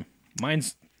your game.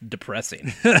 Mine's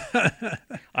depressing.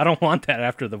 I don't want that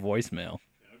after the voicemail.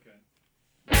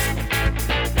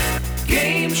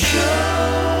 Game show.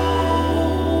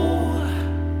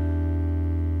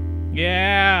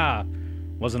 Yeah.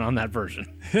 Wasn't on that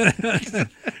version.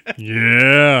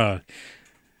 Yeah.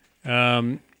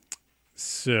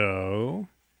 So,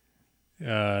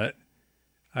 I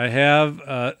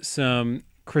have some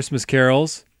Christmas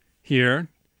carols here.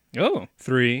 Oh.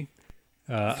 3.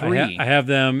 Three. I have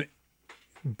them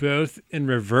both in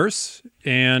reverse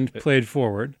and played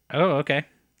forward. Oh, okay.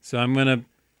 So I'm going to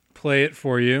play it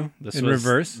for you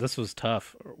reverse. This was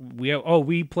tough.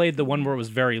 We played the one where it was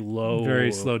very low.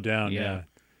 Very slowed down, yeah.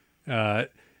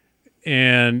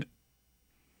 And,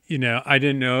 I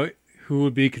didn't know who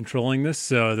would be controlling this,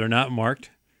 so they're not marked.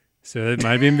 So it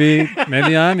might even be,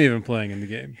 maybe I'm even playing in the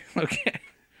game. Okay.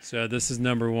 So this is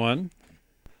number 1.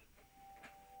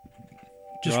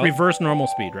 Just reverse normal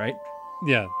speed, right?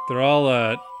 Yeah, they're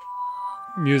all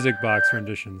music box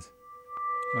renditions.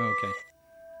 Oh, okay.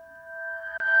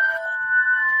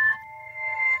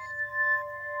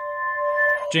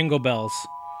 Jingle bells.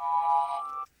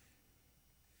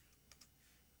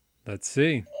 Let's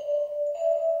see.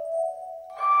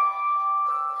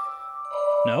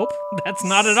 Nope, that's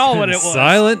not at all what it was.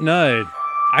 Silent Night.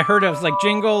 I heard it was like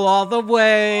jingle all the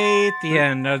way at the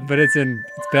end. But it's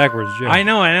backwards, Joe. I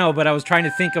know, but I was trying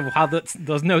to think of how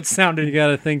those notes sounded. You got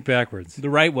to think backwards. The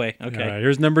right way. Okay. All right,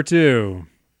 here's number 2. There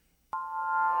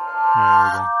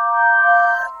we go.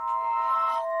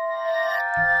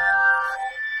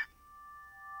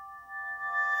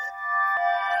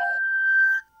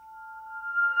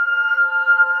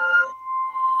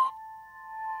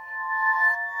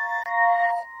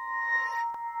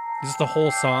 Is this the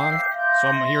whole song? So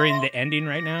I'm hearing the ending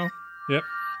right now? Yep.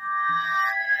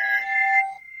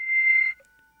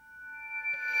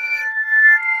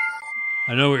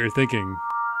 I know what you're thinking.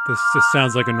 This just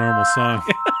sounds like a normal song.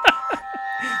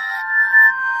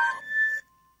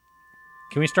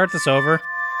 Can we start this over?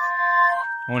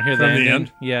 I want to hear the From the ending.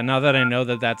 end? Yeah, now that I know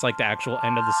that that's like the actual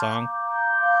end of the song.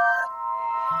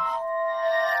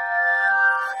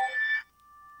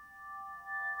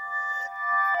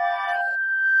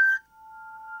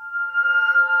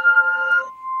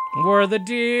 Where the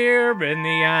deer and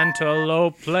the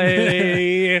antelope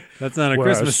play. That's not a Where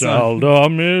Christmas song.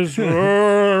 seldom is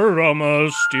heard a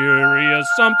mysterious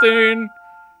something.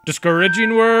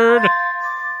 Discouraging word.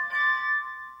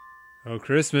 Oh,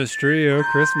 Christmas tree, oh,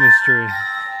 Christmas tree.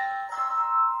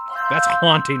 That's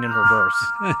haunting in reverse.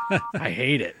 I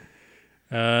hate it.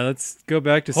 Let's go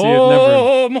back to see if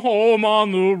number... Home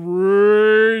on the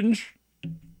range.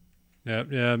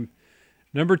 Yep.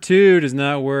 Number 2 does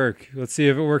not work. Let's see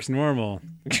if it works normal.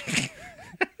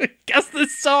 Guess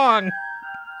this song.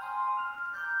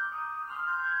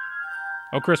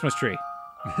 Oh, Christmas tree.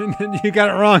 You got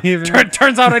it wrong even.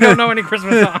 Turns out I don't know any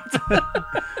Christmas songs.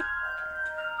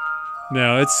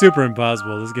 No, it's super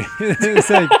impossible, this game. It's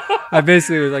like, I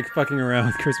basically was like fucking around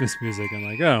with Christmas music. I'm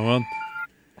like, oh, well.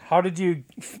 How did you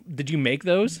make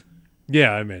those?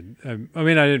 Yeah, I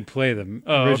didn't play them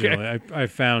originally. Okay. I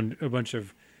found a bunch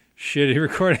of shitty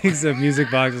recordings of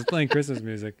music boxes playing Christmas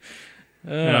music.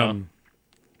 I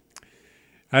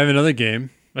have another game.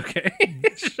 Okay.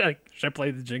 Should I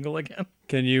play the jingle again?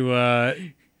 Can you, all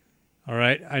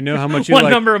right. I know how much you What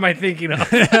like. number am I thinking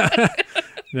of?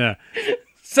 Yeah.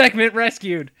 Segment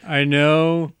rescued. I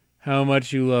know how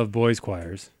much you love boys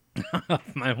choirs.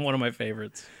 One of my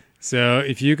favorites. So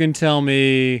if you can tell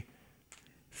me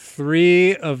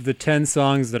 3 of the 10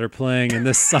 songs that are playing in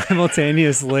this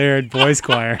simultaneous layered boys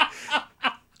choir.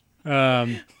 Oh,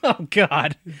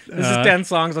 God. This is 10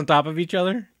 songs on top of each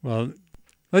other? Well,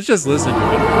 let's just listen to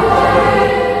it.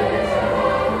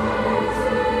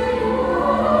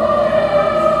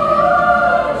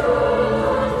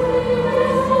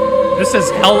 This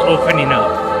is hell opening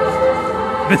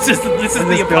up. This is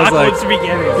the apocalypse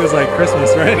beginning. Feels like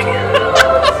Christmas, right?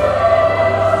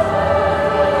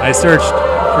 I searched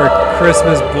for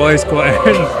Christmas boys choir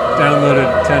and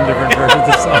downloaded 10 different versions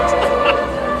of songs.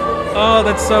 Oh,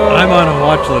 that's so... I'm on a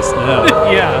watch list now.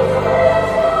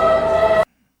 Yeah.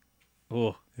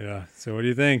 Oh. Yeah. So what do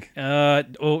you think?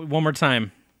 One more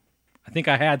time. I think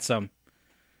I had some.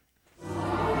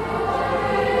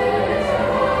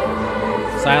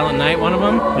 Silent Night, one of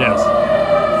them? Yes.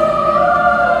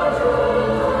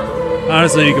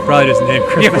 Honestly, you could probably just name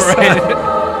Christmas Yeah, right. song.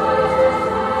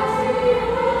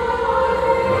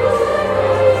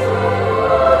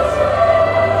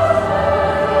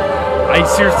 I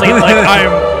seriously, like,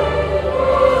 I'm...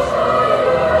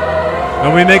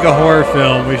 When we make a horror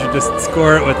film, we should just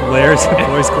score it with layers of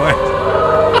voice choir.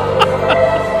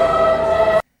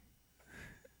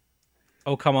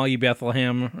 Oh, come all you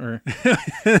Bethlehem, or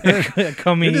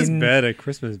come It is in. bad at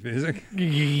Christmas music.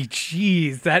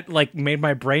 Jeez, that like made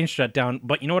my brain shut down.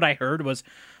 But you know what I heard was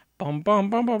bum bum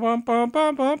bum bum bum bum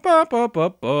bum bum bum bum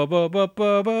bum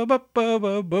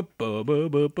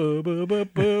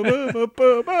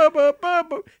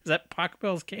bum. Is that Pac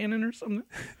Bell's Cannon or something?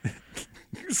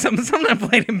 Something I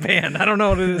played in band. I don't know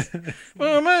what it is.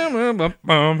 No,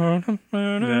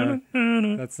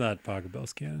 that's not Paco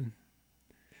Bell's Cannon.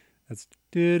 That's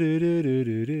the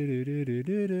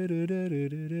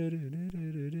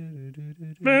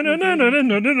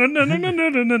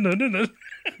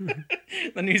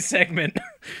new segment.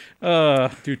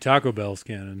 do Taco Bell's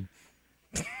Cannon.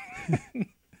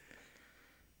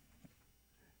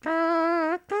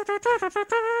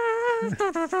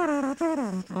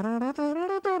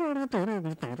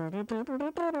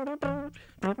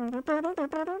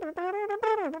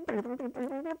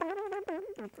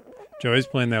 Joey's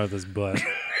playing that with his butt.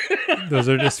 Those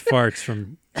are just farts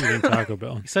from eating Taco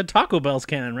Bell. You said Taco Bell's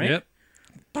Cannon, right?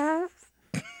 Yep.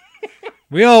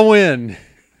 We all win.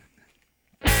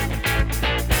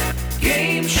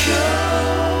 Game show.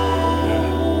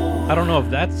 I don't know if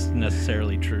that's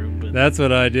necessarily true, but That's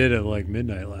what I did at like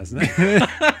midnight last night.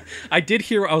 I did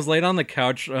hear. I was laid on the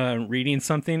couch reading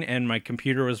something, and my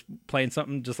computer was playing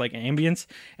something just like ambience,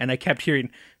 and I kept hearing.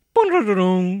 Like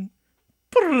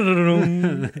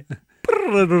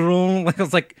I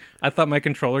was like, I thought my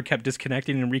controller kept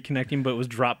disconnecting and reconnecting, but it was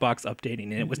Dropbox updating,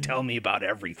 and it was telling me about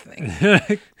everything.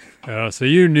 Oh, so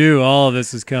you knew all of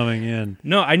this was coming in.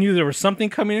 No, I knew there was something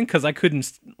coming in because I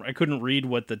couldn't read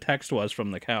what the text was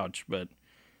from the couch. But,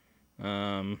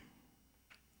 shall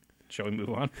we move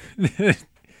on?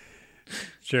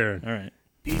 Sure. All right.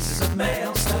 Pieces of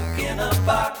mail stuck in a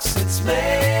box. It's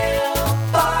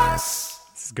mailbox.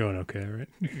 This is going okay, right?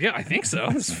 Yeah, I think so.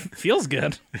 This feels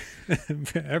good.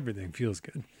 Everything feels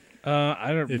good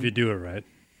I don't. if you do it right.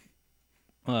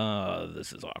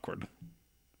 This is awkward.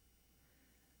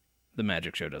 The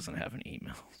Magic Show doesn't have any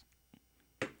emails.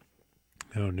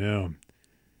 Oh no.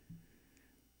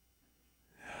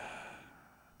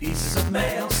 Pieces of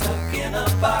mail stuck in a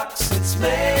box. It's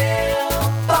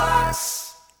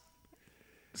mailbox.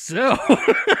 So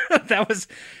that was.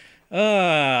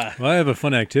 Well, I have a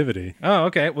fun activity. Oh,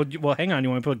 okay. Well, hang on. You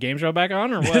want to put Game Show back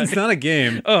on, or what? It's not a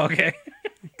game, Oh, okay.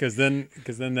 because then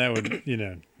that would,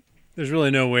 there's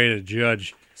really no way to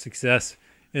judge success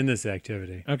in this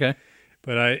activity. Okay.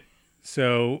 But I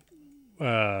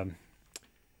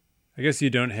guess you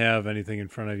don't have anything in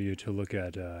front of you to look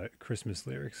at Christmas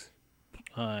lyrics.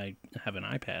 I have an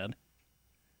iPad.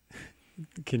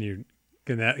 Can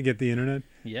that get the internet?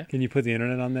 Yeah. Can you put the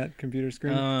internet on that computer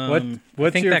screen? I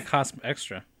think that costs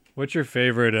extra. What's your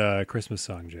favorite Christmas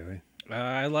song, Joey?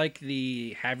 I like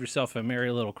the "Have Yourself a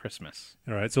Merry Little Christmas."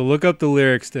 All right, so look up the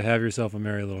lyrics to "Have Yourself a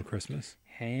Merry Little Christmas."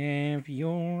 Have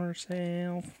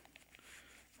yourself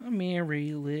a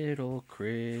merry little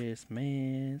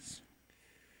Christmas.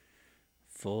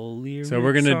 Full lyrics. So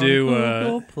we're gonna do.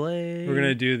 Google Play. We're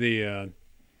gonna do the.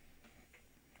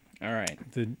 All right.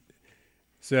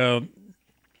 So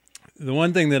the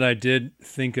one thing that I did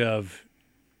think of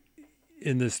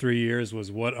in this 3 years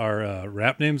was what our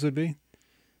rap names would be.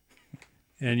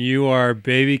 And you are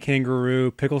Baby Kangaroo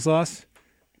Pickle Sauce.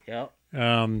 Yep. I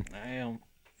am.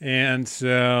 And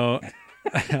so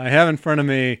I have in front of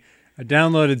me, I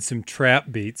downloaded some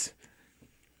trap beats.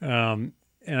 And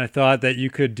I thought that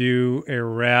you could do a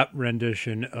rap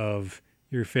rendition of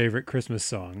your favorite Christmas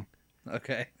song.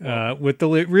 Okay. With the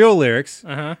real lyrics.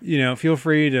 Uh-huh. Feel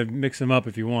free to mix them up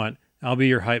if you want. I'll be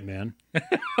your hype man.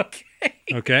 Okay.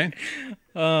 Okay?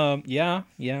 Yeah.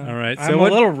 All right, so I'm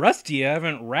what- a little rusty. I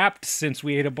haven't rapped since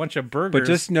we ate a bunch of burgers. But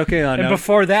just, okay, and now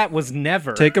before that was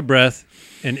never. take a breath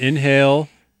and inhale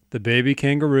the Baby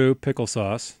Kangaroo Pickle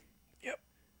Sauce. Yep.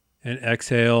 And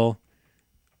exhale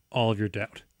all of your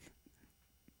doubt.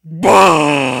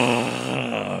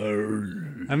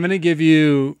 I'm gonna give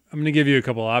you a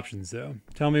couple options though.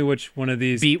 Tell me which one of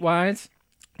these. beat wise.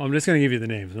 I'm just gonna give you the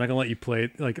names. I'm not gonna let you play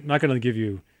it. Like, I'm not gonna give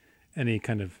you any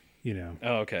kind of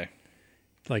Oh, okay.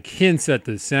 like hints at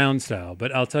the sound style,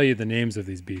 but I'll tell you the names of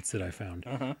these beats that I found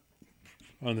on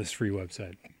this free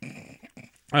website.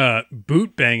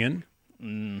 Boot Bangin',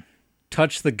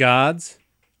 Touch the Gods.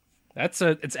 It's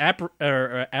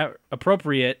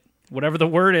appropriate whatever the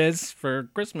word is for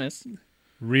Christmas.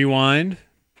 Rewind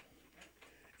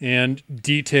and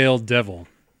Detailed Devil.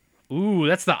 Ooh,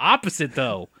 that's the opposite,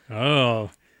 though. Oh.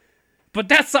 But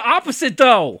that's the opposite,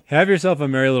 though. Have Yourself a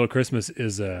Merry Little Christmas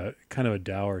is a kind of a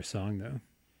dour song, though.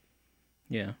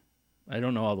 Yeah. I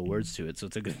don't know all the words to it, so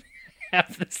it's a good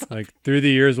have this. Like, through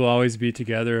the years we'll always be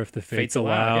together if the fates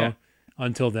allow. Yeah.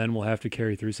 Until then we'll have to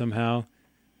carry through somehow.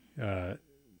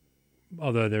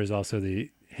 Although there's also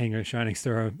the Hang a Shining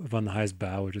Star upon the Highest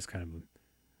Bough, which is kind of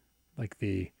like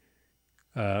the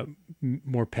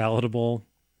more palatable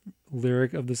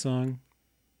lyric of the song.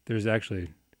 There's actually,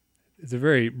 it's a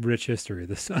very rich history of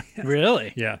this song.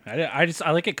 Really? Yeah. I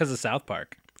like it because of South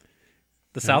Park.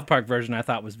 The South Park version I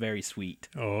thought was very sweet.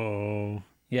 Oh.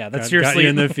 Yeah, that's got seriously you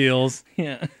in the feels.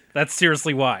 Yeah, that's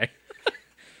seriously why.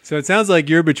 So it sounds like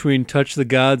you're between Touch the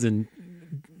Gods and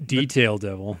Detail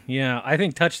Devil. Yeah, I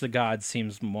think Touch the Gods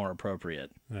seems more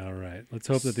appropriate. All right. Let's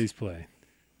hope that these play.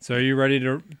 So are you ready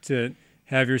to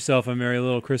have yourself a merry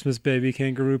little Christmas, baby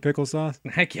kangaroo pickle sauce?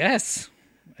 I guess.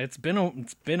 It's been a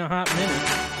hot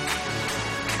minute.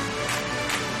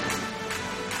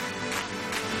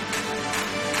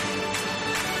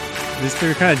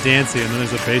 They're kind of dancey, and then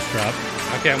there's a bass drop.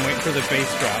 Okay, I'm waiting for the bass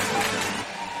drop.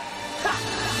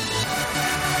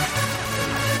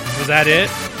 Was that it?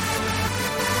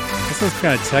 This one's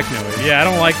kind of techno-y. Yeah, I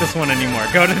don't like this one anymore.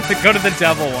 Go to the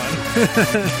devil one.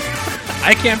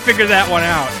 I can't figure that one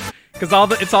out because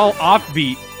it's all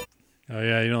offbeat. Oh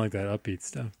yeah, you don't like that upbeat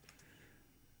stuff.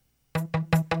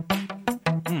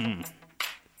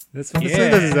 This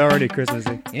is already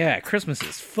Christmassy. Yeah, Christmas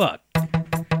is fuck.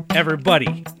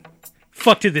 Everybody,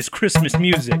 fuck to this Christmas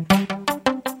music.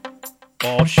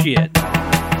 Oh shit.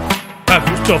 Have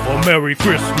yourself a Merry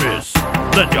Christmas.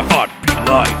 Let your heart be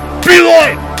light. Be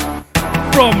light!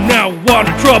 From now on,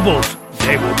 the troubles,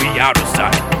 they will be out of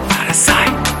sight. Out of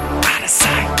sight. Out of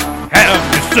sight. Have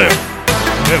yourself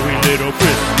a merry little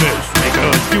Christmas. Make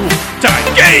a Yuletide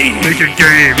gay. Make it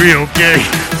gay, real gay.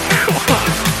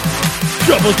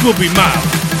 Troubles will be miles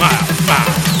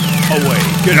away.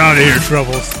 Get out of here,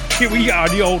 Troubles. Here we are,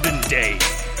 the olden days.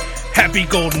 Happy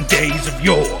golden days of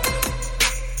yore.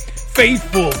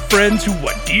 Faithful friends who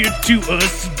are dear to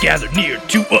us gather near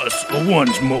to us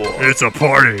once more. It's a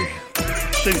party.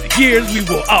 Through the years we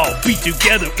will all be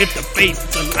together if the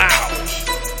fates allow.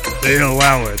 They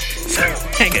allow it. So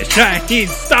hang a shining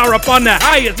star up on the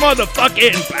highest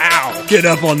motherfucking bough. Get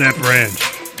up on that branch.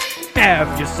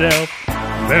 Have yourself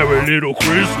a merry little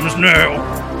Christmas now.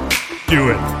 Do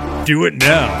it. Do it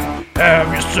now.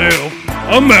 Have yourself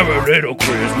a merry little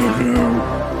Christmas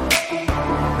now.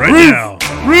 Right now.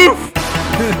 Roof!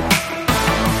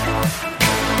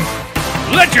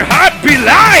 Let your heart be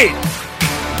light!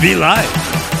 Be light.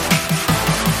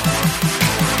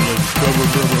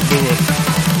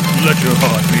 Let your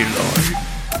heart be light.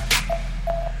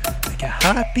 Make your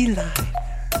heart be light.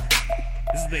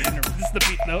 This is the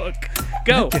beat, the hook.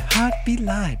 Go! Let your heart be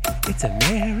light. It's a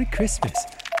Merry Christmas.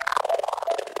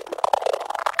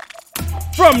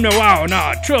 From now on,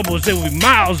 our troubles will be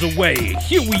miles away.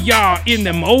 Here we are in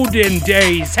them olden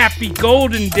days, happy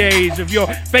golden days of your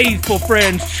faithful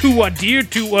friends who are dear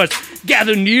to us.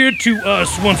 Gather near to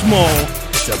us once more.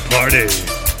 It's a party.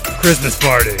 Christmas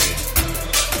party.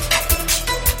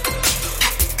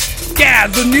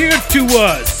 Gather near to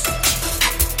us.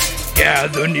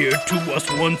 Gather near to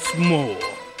us once more.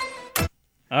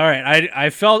 All right, I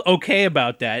felt okay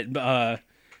about that.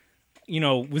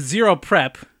 With zero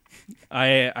prep,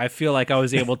 I feel like I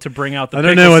was able to bring out the I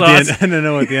don't know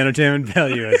what the entertainment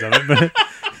value is of it, but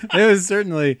it was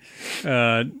certainly,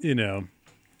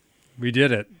 we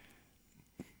did it.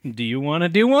 Do you want to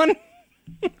do one?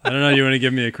 I don't know. You want to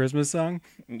give me a Christmas song?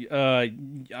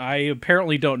 I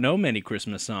apparently don't know many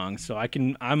Christmas songs, so I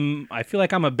feel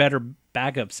like I'm a better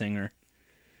backup singer.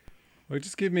 Well,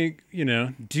 just give me,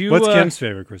 what's Kim's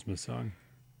favorite Christmas song?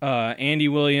 Andy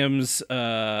Williams.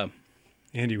 Andy.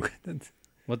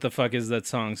 What the fuck is that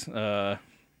song's?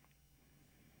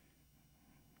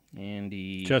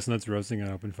 Andy. Chestnuts Roasting on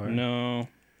Open Fire. No.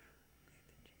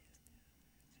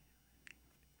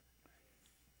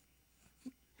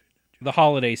 The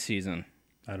holiday season.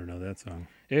 I don't know that song.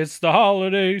 It's the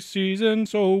holiday season,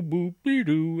 so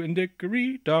boop-de-doo and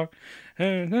dickory-dock. I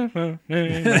don't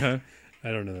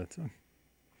know that song.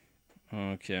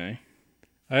 Okay.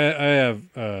 I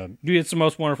have... Dude, it's the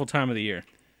most wonderful time of the year.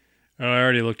 Oh, I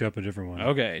already looked up a different one.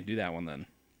 Okay, do that one then.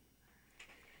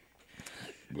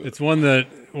 It's one that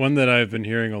I've been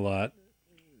hearing a lot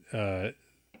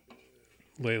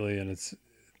lately, and it's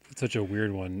such a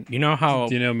weird one. You know how...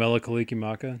 Do you know Mele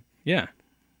Kalikimaka? Yeah.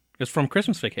 It's from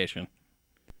Christmas Vacation.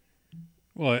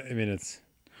 Well, I mean, it's...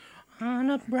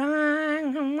 On a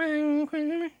bright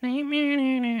Christmas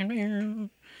day.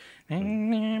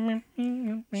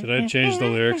 Should I change the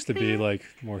lyrics to be like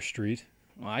more street?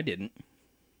 Well, I didn't.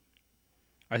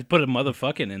 I put a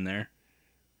motherfucking in there.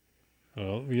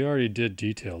 Well, we already did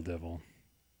Detail Devil.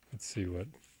 Let's see what.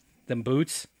 Them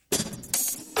boots.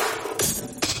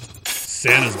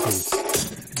 Santa's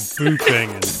boots. Boot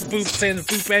banging. Boot Santa's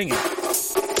boot banging.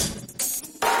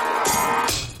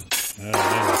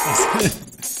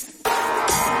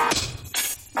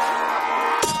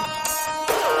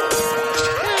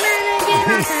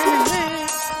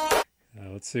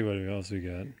 Let's see what else we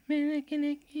got.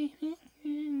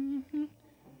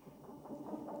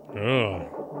 Oh.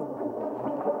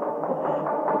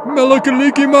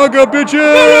 Melakaliki Maga, bitches!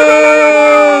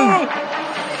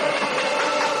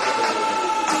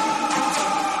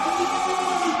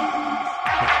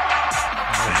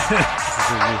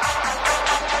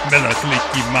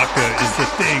 Melakaliki Maka is the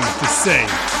thing to say.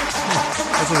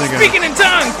 Speaking in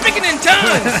tongues! Speaking in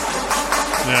tongues!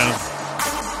 No.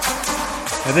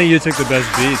 I think you took the best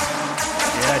beat.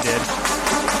 Yeah, I did.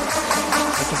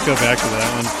 Let's just go back to that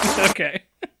one. Okay.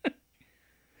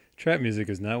 Trap music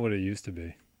is not what it used to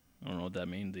be. I don't know what that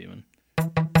means even.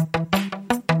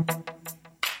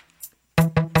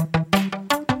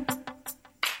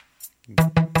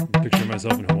 Picture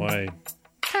myself in Hawaii.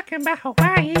 Talking about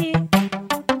Hawaii.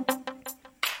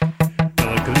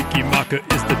 Melakaliki Maka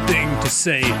is the thing to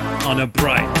say on a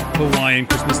bright Hawaiian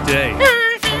Christmas day.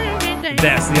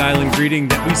 That's the island greeting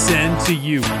that we send to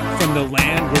you from the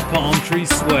land where palm trees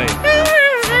sway.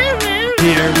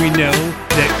 Here we know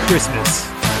that Christmas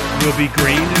will be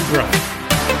green and bright.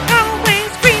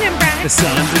 Always green and bright. The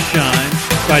sun will shine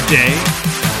by day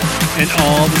and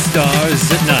all the stars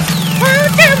at night.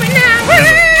 Tell me now.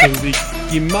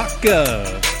 Melakaliki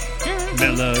Maka.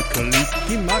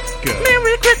 Melakaliki Maka.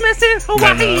 Merry Christmas in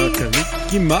Hawaii.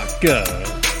 Melakaliki Maka.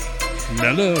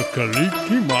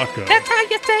 Melakaliki Maka. That's how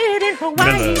you say it in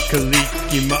Hawaii.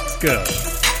 Melakaliki Maka.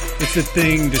 It's a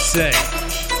thing to say.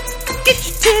 Get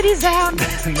your titties out.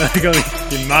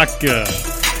 Melakaliki Maka.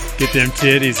 Get them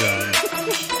titties on.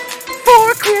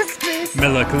 For Christmas.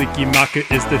 Melakaliki Maka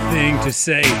is the thing to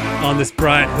say on this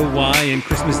bright Hawaiian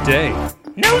Christmas day.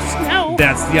 No snow.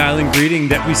 That's the island greeting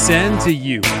that we send to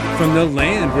you from the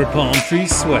land where palm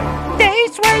trees sway. They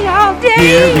sway all day.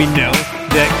 Here we know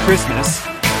that Christmas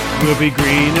will be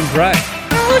green and bright.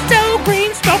 Oh, so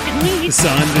green smoking The weed.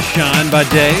 sun to shine by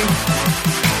day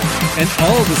and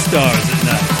all the stars at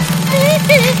night.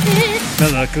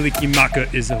 Melakaliki Maka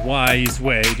is Hawaii's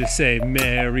way to say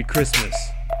Merry Christmas.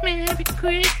 Merry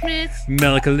Christmas.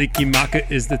 Melakaliki Maka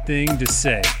is the thing to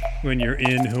say when you're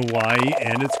in Hawaii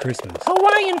and it's Christmas.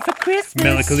 Hawaiian for Christmas.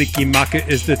 Melakaliki Maka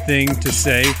is the thing to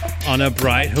say on a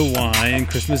bright Hawaiian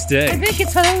Christmas I day. think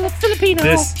it's a Filipino.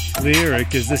 This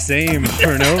lyric is the same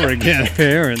over and over again,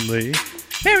 apparently.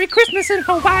 Merry Christmas in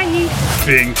Hawaii.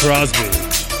 Bing Crosby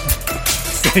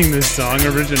sang this song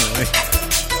originally.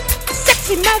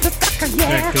 Sexy motherfucker,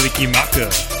 yeah. Melakaliki Maka.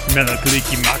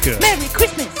 Melakaliki Maka. Merry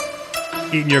Christmas.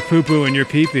 Eating your poo-poo and your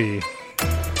pee-pee.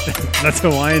 That's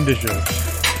Hawaiian dishes.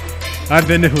 I've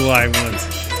been to Hawaii once.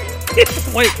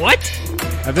 Wait, what?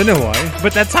 I've been to Hawaii.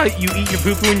 But that's how you eat your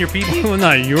poo-poo and your pee-pee? Well,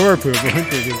 not your poo-poo.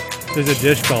 There's a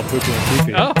dish called poo-poo and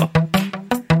pee-pee. Oh.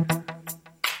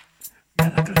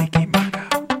 Melakaliki Maka.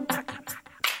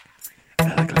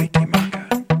 Melakaliki Maka.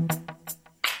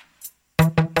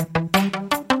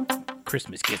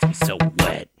 Christmas gets me so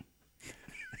wet.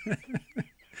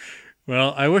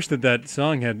 Well, I wish that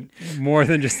song had more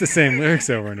than just the same lyrics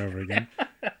over and over again.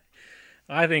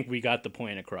 I think we got the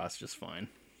point across just fine.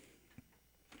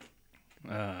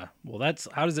 Well, that's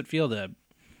how does it feel to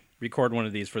record one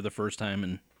of these for the first time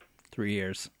in 3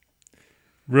 years?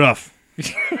 Rough.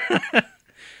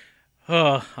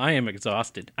 Oh, I am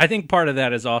exhausted. I think part of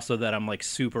that is also that I'm like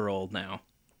super old now.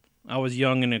 I was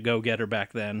young and a go-getter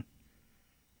back then.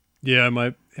 Yeah,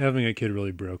 having a kid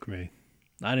really broke me.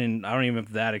 I don't even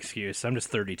have that excuse. I'm just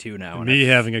 32 now. And Me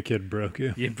having a kid broke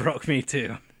you. You broke me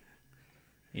too.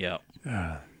 Yeah.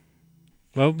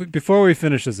 Well, before we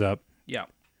finish this up, Yeah.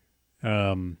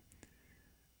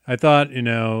 I thought,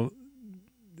 that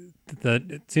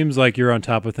it seems like you're on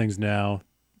top of things now,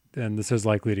 and this is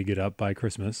likely to get up by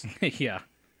Christmas. Yeah.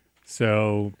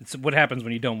 So It's what happens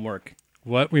when you don't work.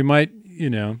 what we might,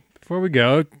 before we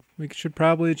go, we should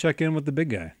probably check in with the big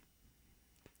guy.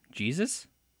 Jesus?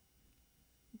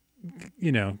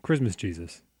 Christmas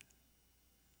Jesus.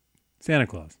 Santa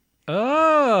Claus.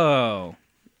 Oh.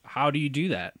 How do you do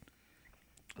that?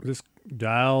 Just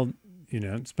dial,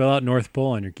 spell out North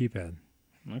Pole on your keypad.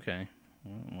 Okay.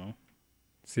 Well,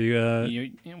 See,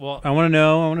 well, I want to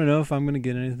know if I'm going to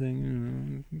get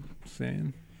anything.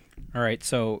 Saying. All right,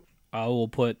 so I will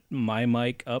put my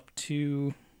mic up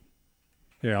to.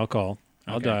 Here, I'll call.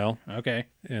 I'll dial. Okay.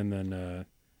 And then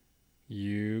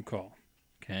you call.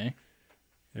 Okay.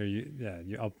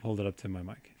 I'll hold it up to my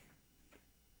mic.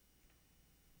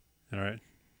 All right.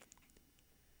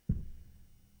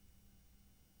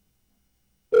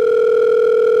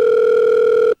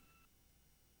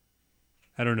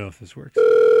 I don't know if this works.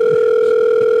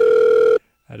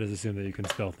 I just assume that you can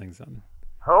spell things on.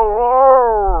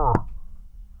 Hello.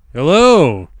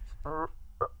 Hello.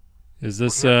 Is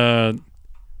this Who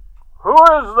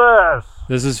is this?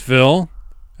 This is Phil.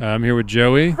 I'm here with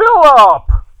Joey.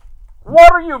 Philip!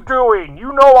 What are you doing?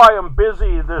 You know I am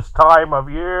busy this time of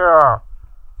year.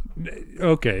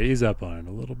 Okay, ease up on it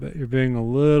a little bit. You're being a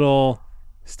little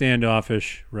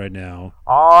standoffish right now.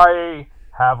 I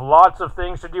have lots of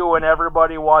things to do and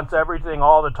everybody wants everything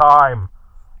all the time.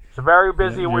 It's a very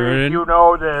busy week, you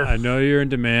know this. I know you're in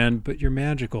demand, but you're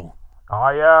magical.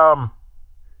 I am.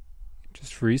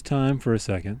 Just freeze time for a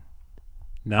second.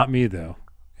 Not me, though.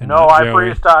 And no, I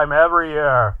freeze time every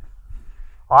year.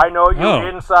 I know you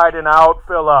inside and out,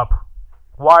 Philip.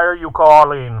 Why are you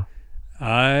calling?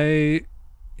 I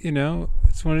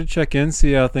just wanted to check in,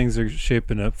 see how things are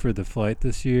shaping up for the flight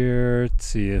this year,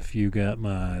 see if you got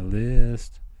my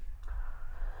list.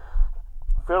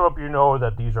 Philip, you know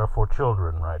that these are for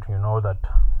children, right? You know that...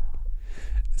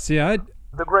 See,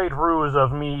 the great ruse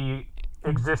of me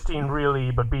existing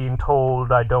really, but being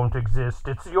told I don't exist,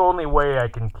 it's the only way I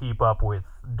can keep up with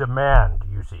demand,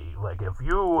 you see. Like,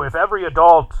 if every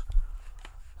adult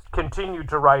continued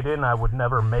to write in, I would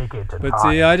never make it in time.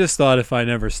 See, I just thought if I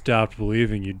never stopped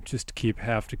believing, you'd just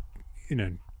have to,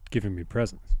 giving me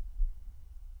presents.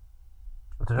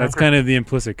 That's kind of the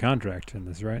implicit contract in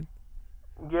this, right?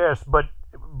 Yes, but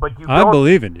you I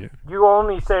believe in you. You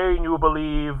only say you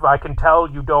believe. I can tell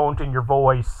you don't in your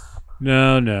voice.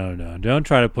 No. Don't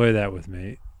try to play that with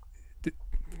me.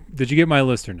 Did you get my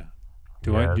list or not?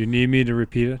 Yes. Do you need me to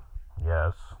repeat it?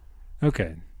 Yes.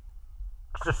 Okay.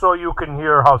 Just so you can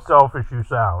hear how selfish you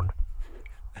sound.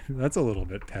 That's a little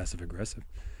bit passive-aggressive.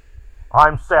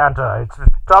 I'm Santa. It's a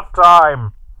tough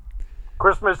time.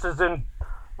 Christmas is in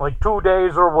like 2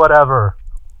 days or whatever.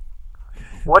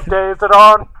 What day is it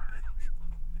on?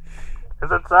 Is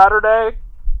it Saturday?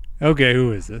 Okay,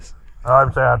 who is this?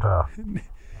 I'm Santa.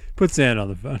 Put Santa on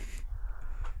the phone.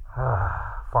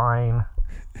 Fine.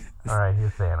 All right,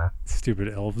 here's Santa.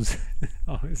 Stupid elves.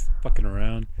 Always fucking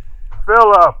around.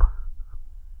 Philip!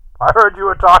 I heard you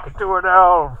were talking to an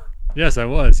elf. Yes, I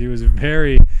was. He was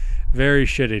very, very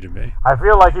shitty to me. I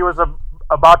feel like he was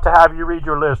about to have you read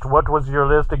your list. What was your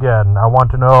list again? I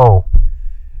want to know.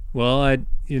 Well, I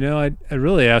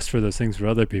really asked for those things for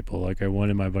other people. Like I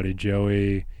wanted my buddy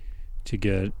Joey to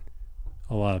get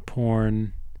a lot of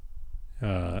porn.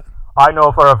 I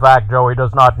know for a fact Joey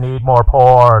does not need more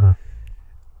porn.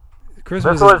 This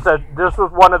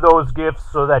was one of those gifts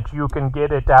so that you can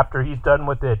get it after he's done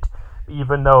with it,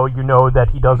 even though you know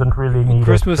that he doesn't really need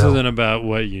Christmas it. Christmas isn't about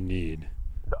what you need.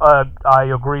 I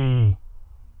agree.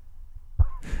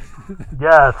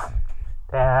 Yes.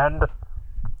 And?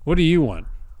 What do you want?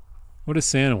 What does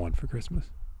Santa want for Christmas?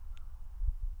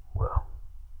 Well,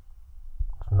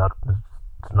 it's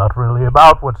not really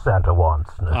about what Santa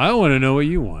wants. I want to know what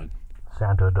you want.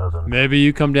 Santa doesn't. Maybe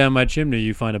you come down my chimney,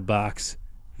 you find a box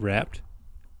wrapped.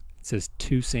 It says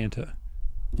to Santa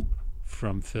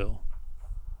from Phil.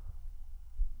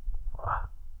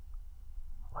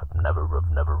 I've never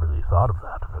really thought of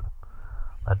that.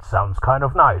 That sounds kind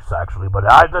of nice, actually, but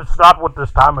that's not what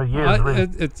this time of year is. Really.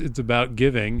 It's about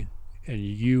giving, and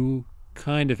you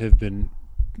kind of have been,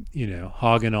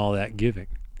 hogging all that giving.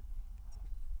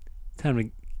 Time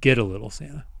to get a little,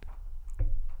 Santa.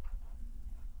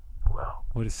 Well,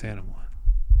 what does Santa want?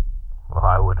 Well,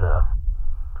 I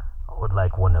would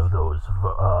like one of those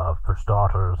for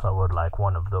starters. I would like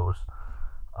one of those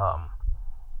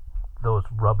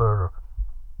rubber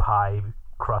pie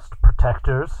crust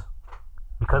protectors,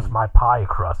 because my pie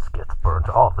crust gets burnt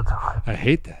all the time. I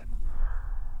hate that.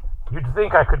 You'd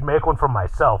think I could make one for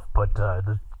myself, but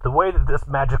the way that this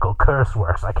magical curse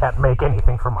works, I can't make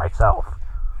anything for myself.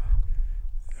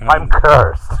 I'm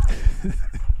cursed.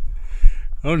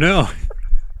 Oh no.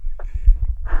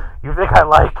 You think I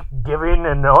like giving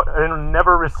and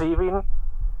never receiving?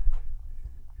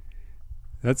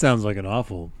 That sounds like an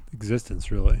awful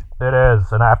existence, really. It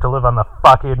is, and I have to live on the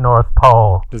fucking North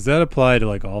Pole. Does that apply to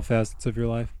like all facets of your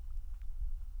life?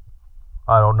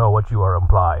 I don't know what you are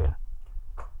implying.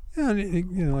 Yeah,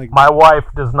 like my wife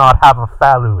does not have a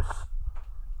phallus.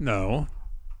 No.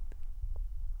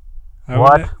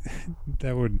 What?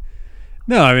 That would.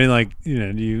 No, I mean, like,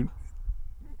 does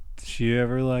she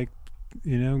ever, like,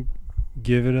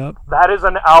 give it up? That is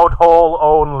an out-hole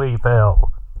only,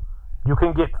 Phil. You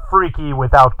can get freaky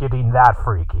without getting that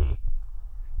freaky.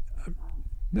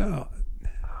 No.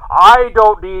 I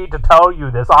don't need to tell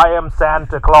you this. I am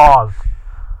Santa Claus.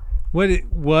 What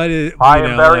is? I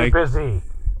am very busy.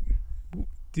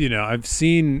 I've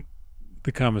seen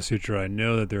the Kama Sutra. I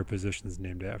know that there are positions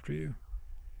named after you.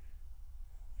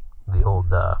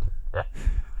 The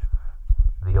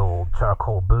old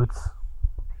charcoal boots.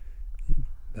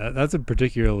 That's a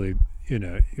particularly, you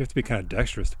have to be kind of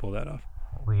dexterous to pull that off.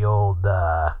 The old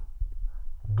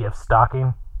gift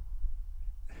stocking.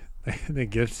 The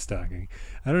gift stocking.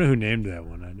 I don't know who named that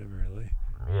one. I never really.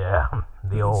 Yeah,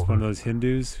 It's one of those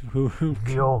Hindus who.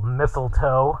 The old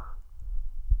mistletoe.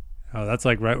 Oh, that's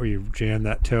like right where you jam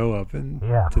that toe up to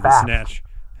fast. the snatch.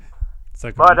 It's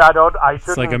like I shouldn't.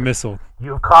 It's like a missile.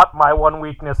 You've caught my one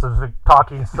weakness is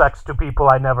talking sex to people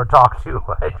I never talk to.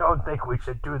 I don't think we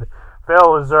should do that.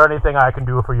 Phil, is there anything I can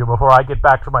do for you before I get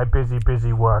back to my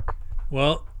busy work?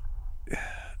 Well,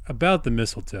 about the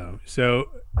mistletoe. So,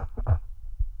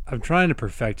 I'm trying to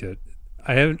perfect it.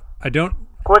 I don't.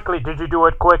 Quickly, did you do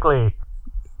it quickly?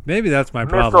 Maybe that's my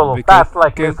Missile, problem. fast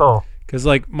like missile. Because,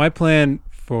 like, my plan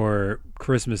for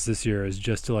Christmas this year is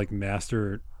just to, like,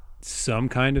 master some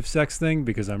kind of sex thing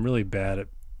because I'm really bad at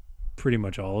pretty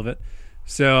much all of it.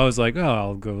 So I was like, oh,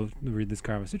 I'll go read this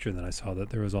Kama Sutra. And then I saw that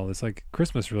there was all this, like,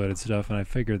 Christmas-related stuff, and I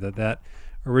figured that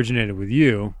originated with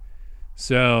you.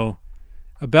 So,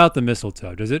 about the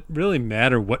mistletoe, does it really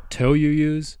matter what toe you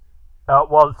use?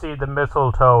 Well, see, the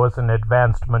mistletoe is an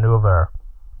advanced maneuver.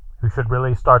 You should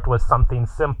really start with something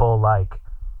simple like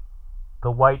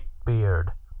the white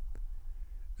beard.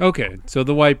 Okay, so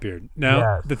the white beard.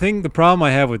 Now, Yes. the problem I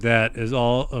have with that is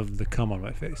all of the cum on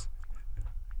my face.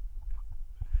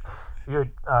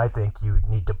 I think you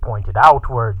need to point it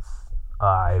outwards.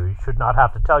 I should not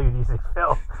have to tell you these things,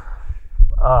 Phil.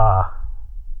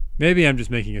 Maybe I'm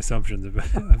just making assumptions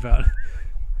about it.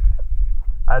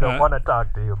 I don't want to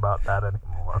talk to you about that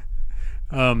anymore.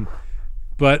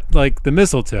 But, like, the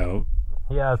mistletoe,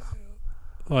 Yes.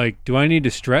 like, do I need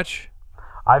to stretch?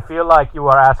 I feel like you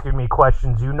are asking me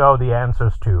questions you know the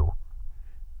answers to.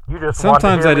 You just want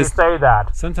to hear me say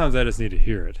that. Sometimes I just need to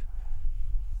hear it.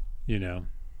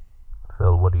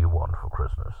 Phil, what do you want for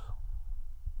Christmas?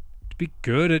 To be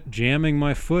good at jamming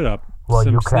my foot up. Well,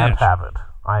 some you snatch. can't have it.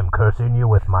 I am cursing you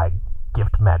with my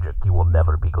gift magic. You will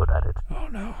never be good at it. Oh,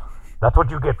 no. That's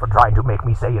what you get for trying to make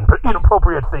me say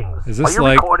inappropriate things. Is this Are you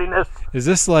like- recording this? Is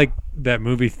this like that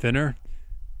movie Thinner?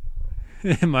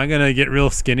 Am I going to get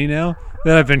real skinny now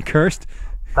that I've been cursed?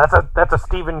 That's a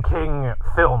Stephen King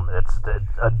film. It's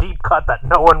a deep cut that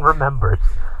no one remembers.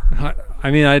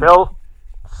 I mean, Phil,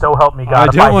 so help me God. I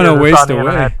if don't hear wanna this waste on the away.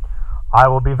 internet, I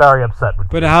will be very upset with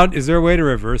But you. is there a way to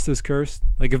reverse this curse?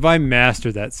 Like, if I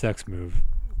master that sex move,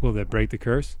 will that break the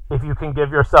curse? If you can give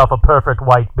yourself a perfect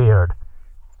white beard,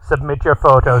 submit your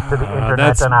photos to the internet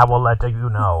that's- and I will let you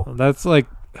know. That's, like,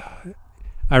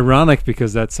 ironic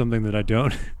because that's something that I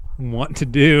don't want to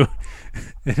do.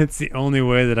 And it's the only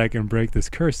way that I can break this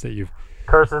curse that you've...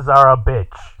 Curses are a bitch.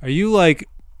 Are you, like,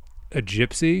 a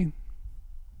gypsy?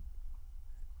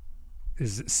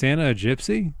 Is Santa a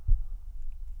gypsy?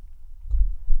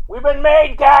 We've been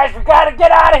made, guys. We gotta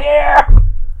get out of here.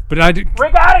 But I do... We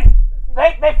got it.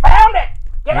 They found it.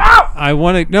 Get out. I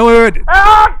want to... No, wait.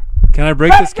 Out. Can I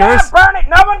break Shut this it down, curse? burn it.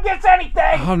 No one gets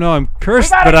anything. Oh, no, I'm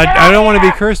cursed, gotta but get I out don't of want to be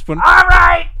here. cursed. When All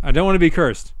right. I don't want to be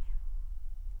cursed.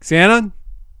 Santa?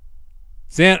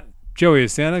 Joey,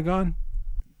 is Santa gone?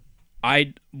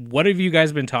 What have you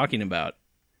guys been talking about?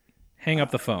 Hang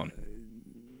up the phone.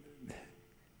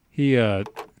 He, Okay,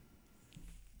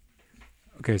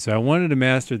 so I wanted to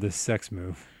master the sex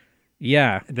move.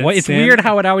 Yeah. Then Well, it's Santa- weird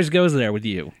how it always goes there with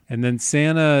you. And then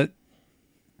Santa...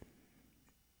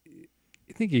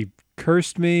 I think he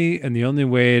cursed me, and the only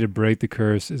way to break the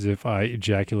curse is if I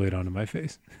ejaculate onto my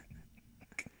face.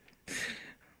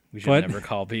 We should But- never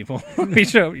call people. We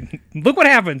should. Look what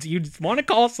happens. You want to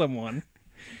call someone,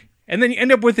 and then you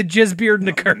end up with a jizz beard and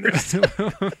a curse.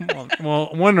 Well,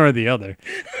 one or the other.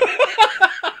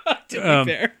 To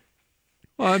be fair.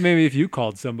 Well, maybe if you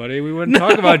called somebody, we wouldn't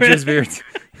talk about jizz beards.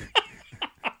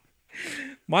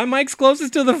 My mic's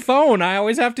closest to the phone. I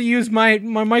always have to use my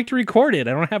mic to record it.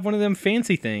 I don't have one of them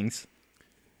fancy things.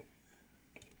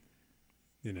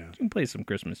 You know. We can play some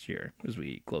Christmas cheer as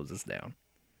we close this down.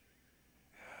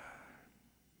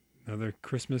 Another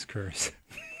Christmas curse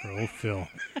for old Phil.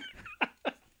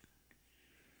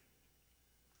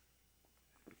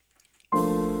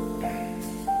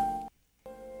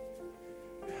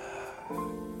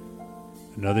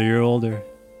 Another year older.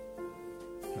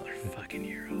 Another fucking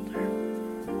year older.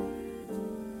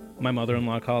 My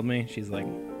mother-in-law called me. She's like,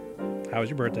 "How was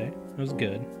your birthday?" It was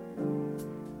good.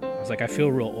 I was like, "I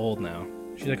feel real old now."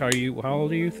 She's like, how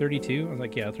old are you? 32? I was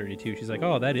like, "Yeah, 32. She's like,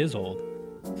 "Oh, that is old."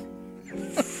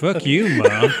 Fuck you, Mom.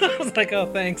 I was like, "Oh,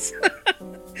 thanks."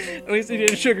 At least he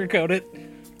didn't sugarcoat it.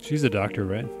 She's a doctor,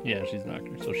 right? Yeah, she's a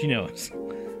doctor, so she knows.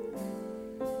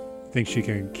 Think she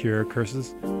can cure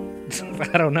curses?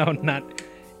 I don't know, not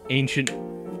ancient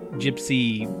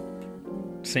gypsy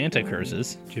Santa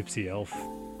curses. Gypsy elf.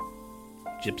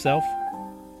 Gypself?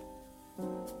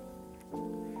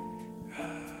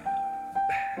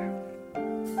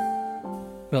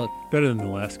 Well, Better than the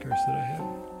last curse that I had.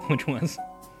 which was?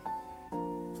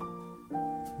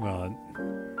 Well, I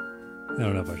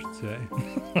don't know if I should say.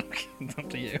 Okay, it's up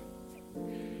to you.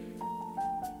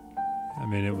 I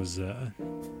mean, it was, I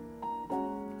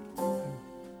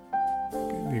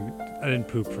didn't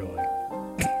poop for like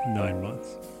 9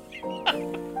 months.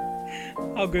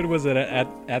 How good was it at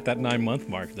that 9-month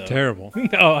mark, though? Terrible.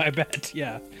 Oh, I bet,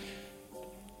 yeah.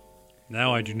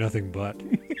 Now I do nothing but.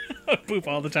 Poop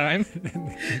all the time.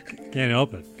 Can't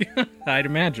help it. I'd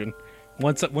imagine.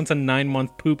 Once a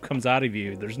 9-month poop comes out of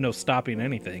you, there's no stopping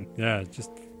anything. Yeah,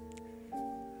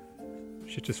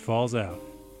 shit just falls out.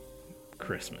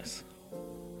 Christmas.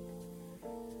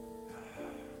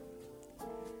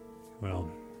 Well,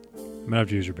 I'm gonna have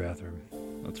to use your bathroom.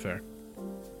 That's fair.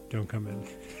 Don't come in.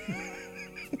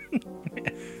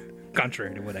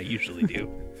 Contrary to what I usually do.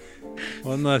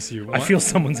 Well, unless you want, I feel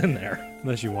someone's in there.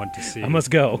 unless you want to see. I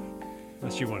must go.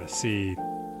 Unless you want to see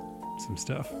some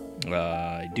stuff.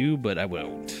 I do, but I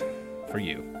won't. For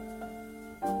you.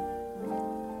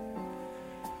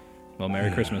 Well,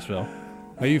 Merry Christmas, Phil.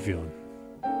 How you feeling?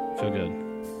 Feel good.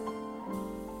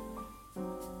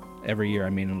 Every year I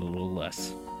mean it a little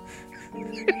less.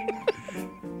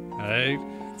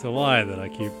 It's a lie that I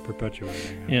keep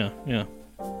perpetuating. Yeah.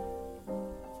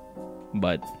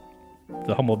 But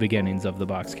the humble beginnings of the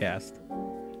Boxcast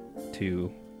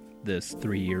to this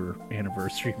 3-year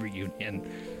anniversary reunion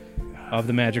of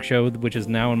the Magic Show, which is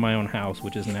now in my own house,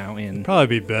 which is now in...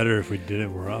 Probably be better if we did it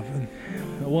more often.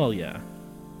 Well, yeah.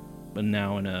 But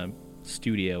now in a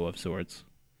studio of sorts.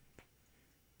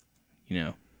 You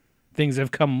know, things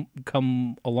have come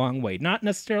a long way. Not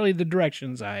necessarily the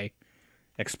directions I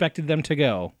expected them to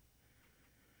go,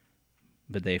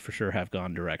 but they for sure have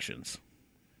gone directions.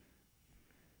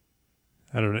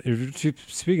 I don't know. If you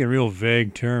speak in real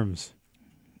vague terms.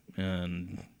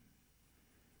 And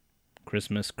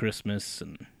Christmas,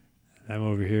 and I'm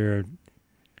over here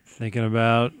thinking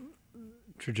about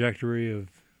trajectory of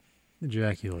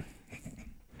ejaculate. I'm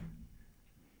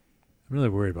really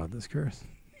worried about this curse.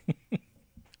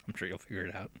 I'm sure you'll figure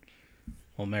it out.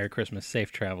 Well, Merry Christmas,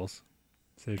 safe travels.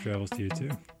 Safe travels to you too.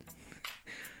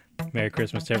 Merry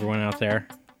Christmas to everyone out there.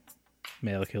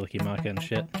 Me'Likimaka and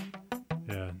shit.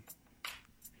 Yeah.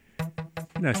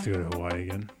 Nice to go to Hawaii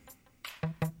again.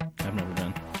 I've never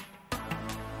been.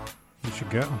 You should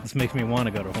go. This makes me want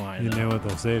to go to Hawaii. You though. know what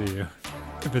they'll say to you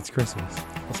if it's Christmas.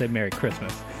 I'll say Merry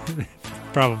Christmas.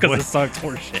 Probably. Because the song's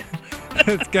horseshit.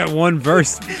 It's got one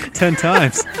verse 10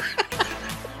 times.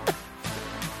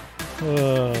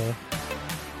 All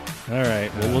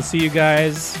right. Well, we'll see you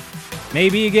guys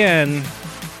maybe again.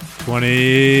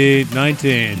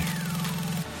 2019.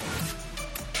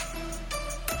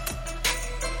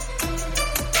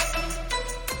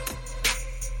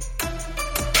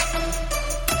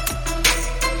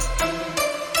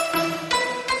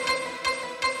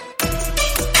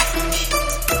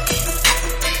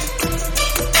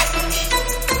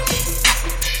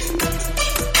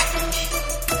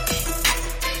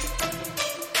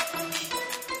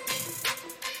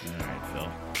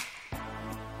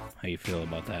 How you feel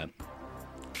about that?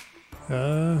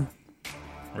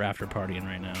 We're after partying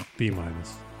right now. B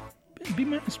minus. B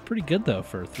minus pretty good though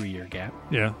for a 3-year gap.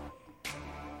 Yeah.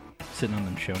 Sitting on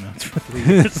them show notes for 3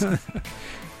 years.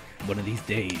 One of these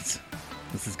days,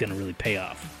 this is gonna really pay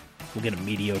off. We'll get a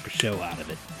mediocre show out of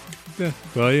it. Yeah.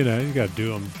 Well, you know, you got to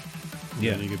do them.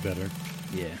 Yeah. Then you get better.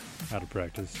 Yeah. Out of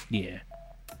practice. Yeah.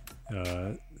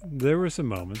 There were some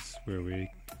moments where we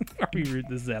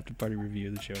This is after party review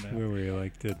of the show now. where we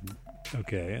like did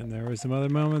okay, and there were some other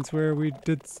moments where we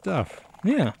did stuff.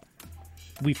 Yeah.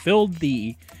 We filled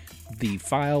the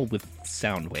file with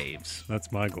sound waves.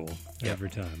 That's my goal Yep. every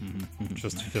time.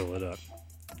 Just to fill it up.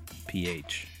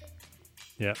 PH.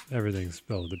 Yeah, everything's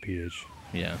spelled with a PH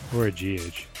Yeah. or a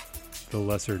GH, the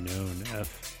lesser known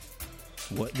F,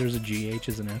 What? There's a GH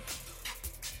as an F?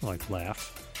 like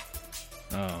laugh.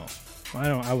 Oh.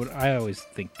 I always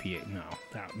think PH.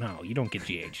 No, you don't get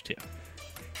GH too.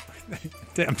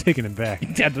 I'm taking it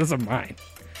back. Yeah, those are mine.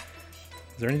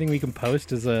 Is there anything we can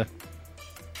post as a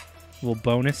little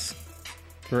bonus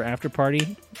for after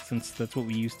party, since that's what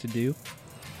we used to do?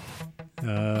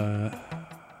 I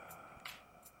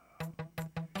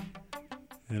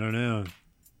don't know.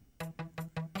 Are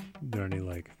there any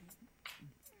like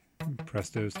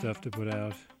Presto stuff to put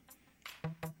out?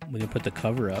 We can put the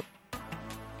cover up.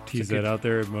 Tease that out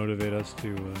there, motivate us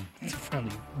to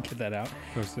Probably get that out.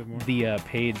 post it more. The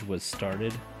page was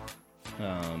started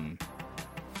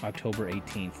October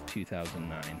 18th,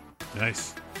 2009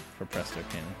 Nice. for Presto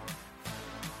Cannon.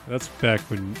 That's back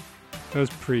when that was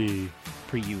pre.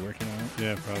 You working on it?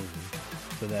 Yeah, probably.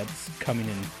 So that's coming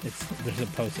in. There's a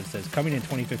post that says coming in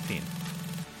 2015.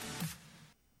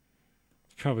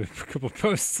 Probably a couple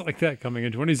posts like that coming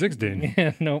in 2016.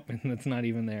 Yeah, nope, that's not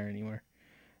even there anymore.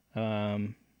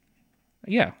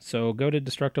 Yeah, so go to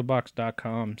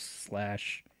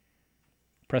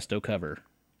destructobox.com/presto cover.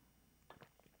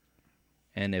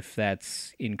 And if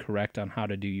that's incorrect on how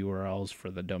to do URLs for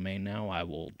the domain now, I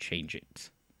will change it.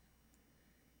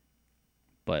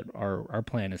 But our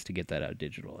plan is to get that out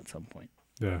digital at some point.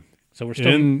 Yeah. So we're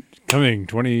still Incoming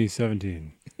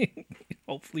 2017.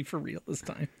 hopefully for real this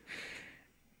time.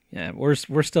 Yeah,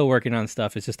 we're still working on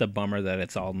stuff. It's just a bummer that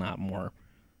it's all not more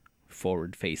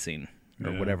forward facing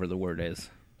or whatever the word is.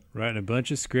 Writing a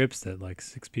bunch of scripts that like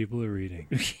 6 people are reading.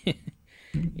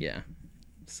 Yeah.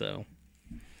 So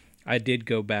I did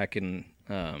go back and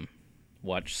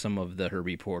watch some of the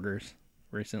Herbie Porters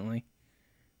recently.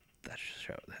 That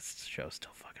show's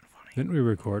still fucking funny. Didn't we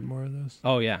record more of those?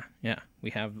 Oh yeah. I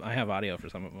have audio for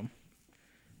some of them.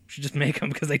 We should just make them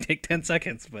because they take 10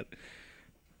 seconds, but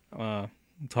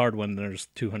it's hard when there's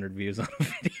 200 views on a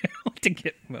video to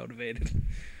get motivated.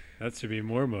 That should be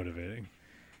more motivating.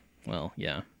 Well,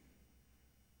 yeah.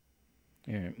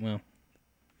 All right, well.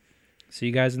 See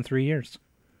you guys in 3 years.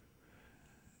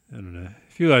 I don't know.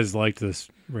 If you guys liked this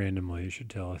randomly, you should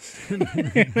tell us.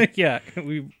 Yeah,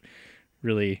 we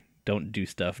really don't do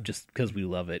stuff just because we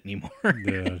love it anymore.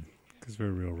 Yeah, because we're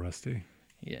real rusty.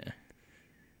 Yeah.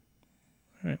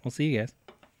 All right, we'll see you guys.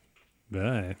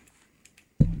 Bye.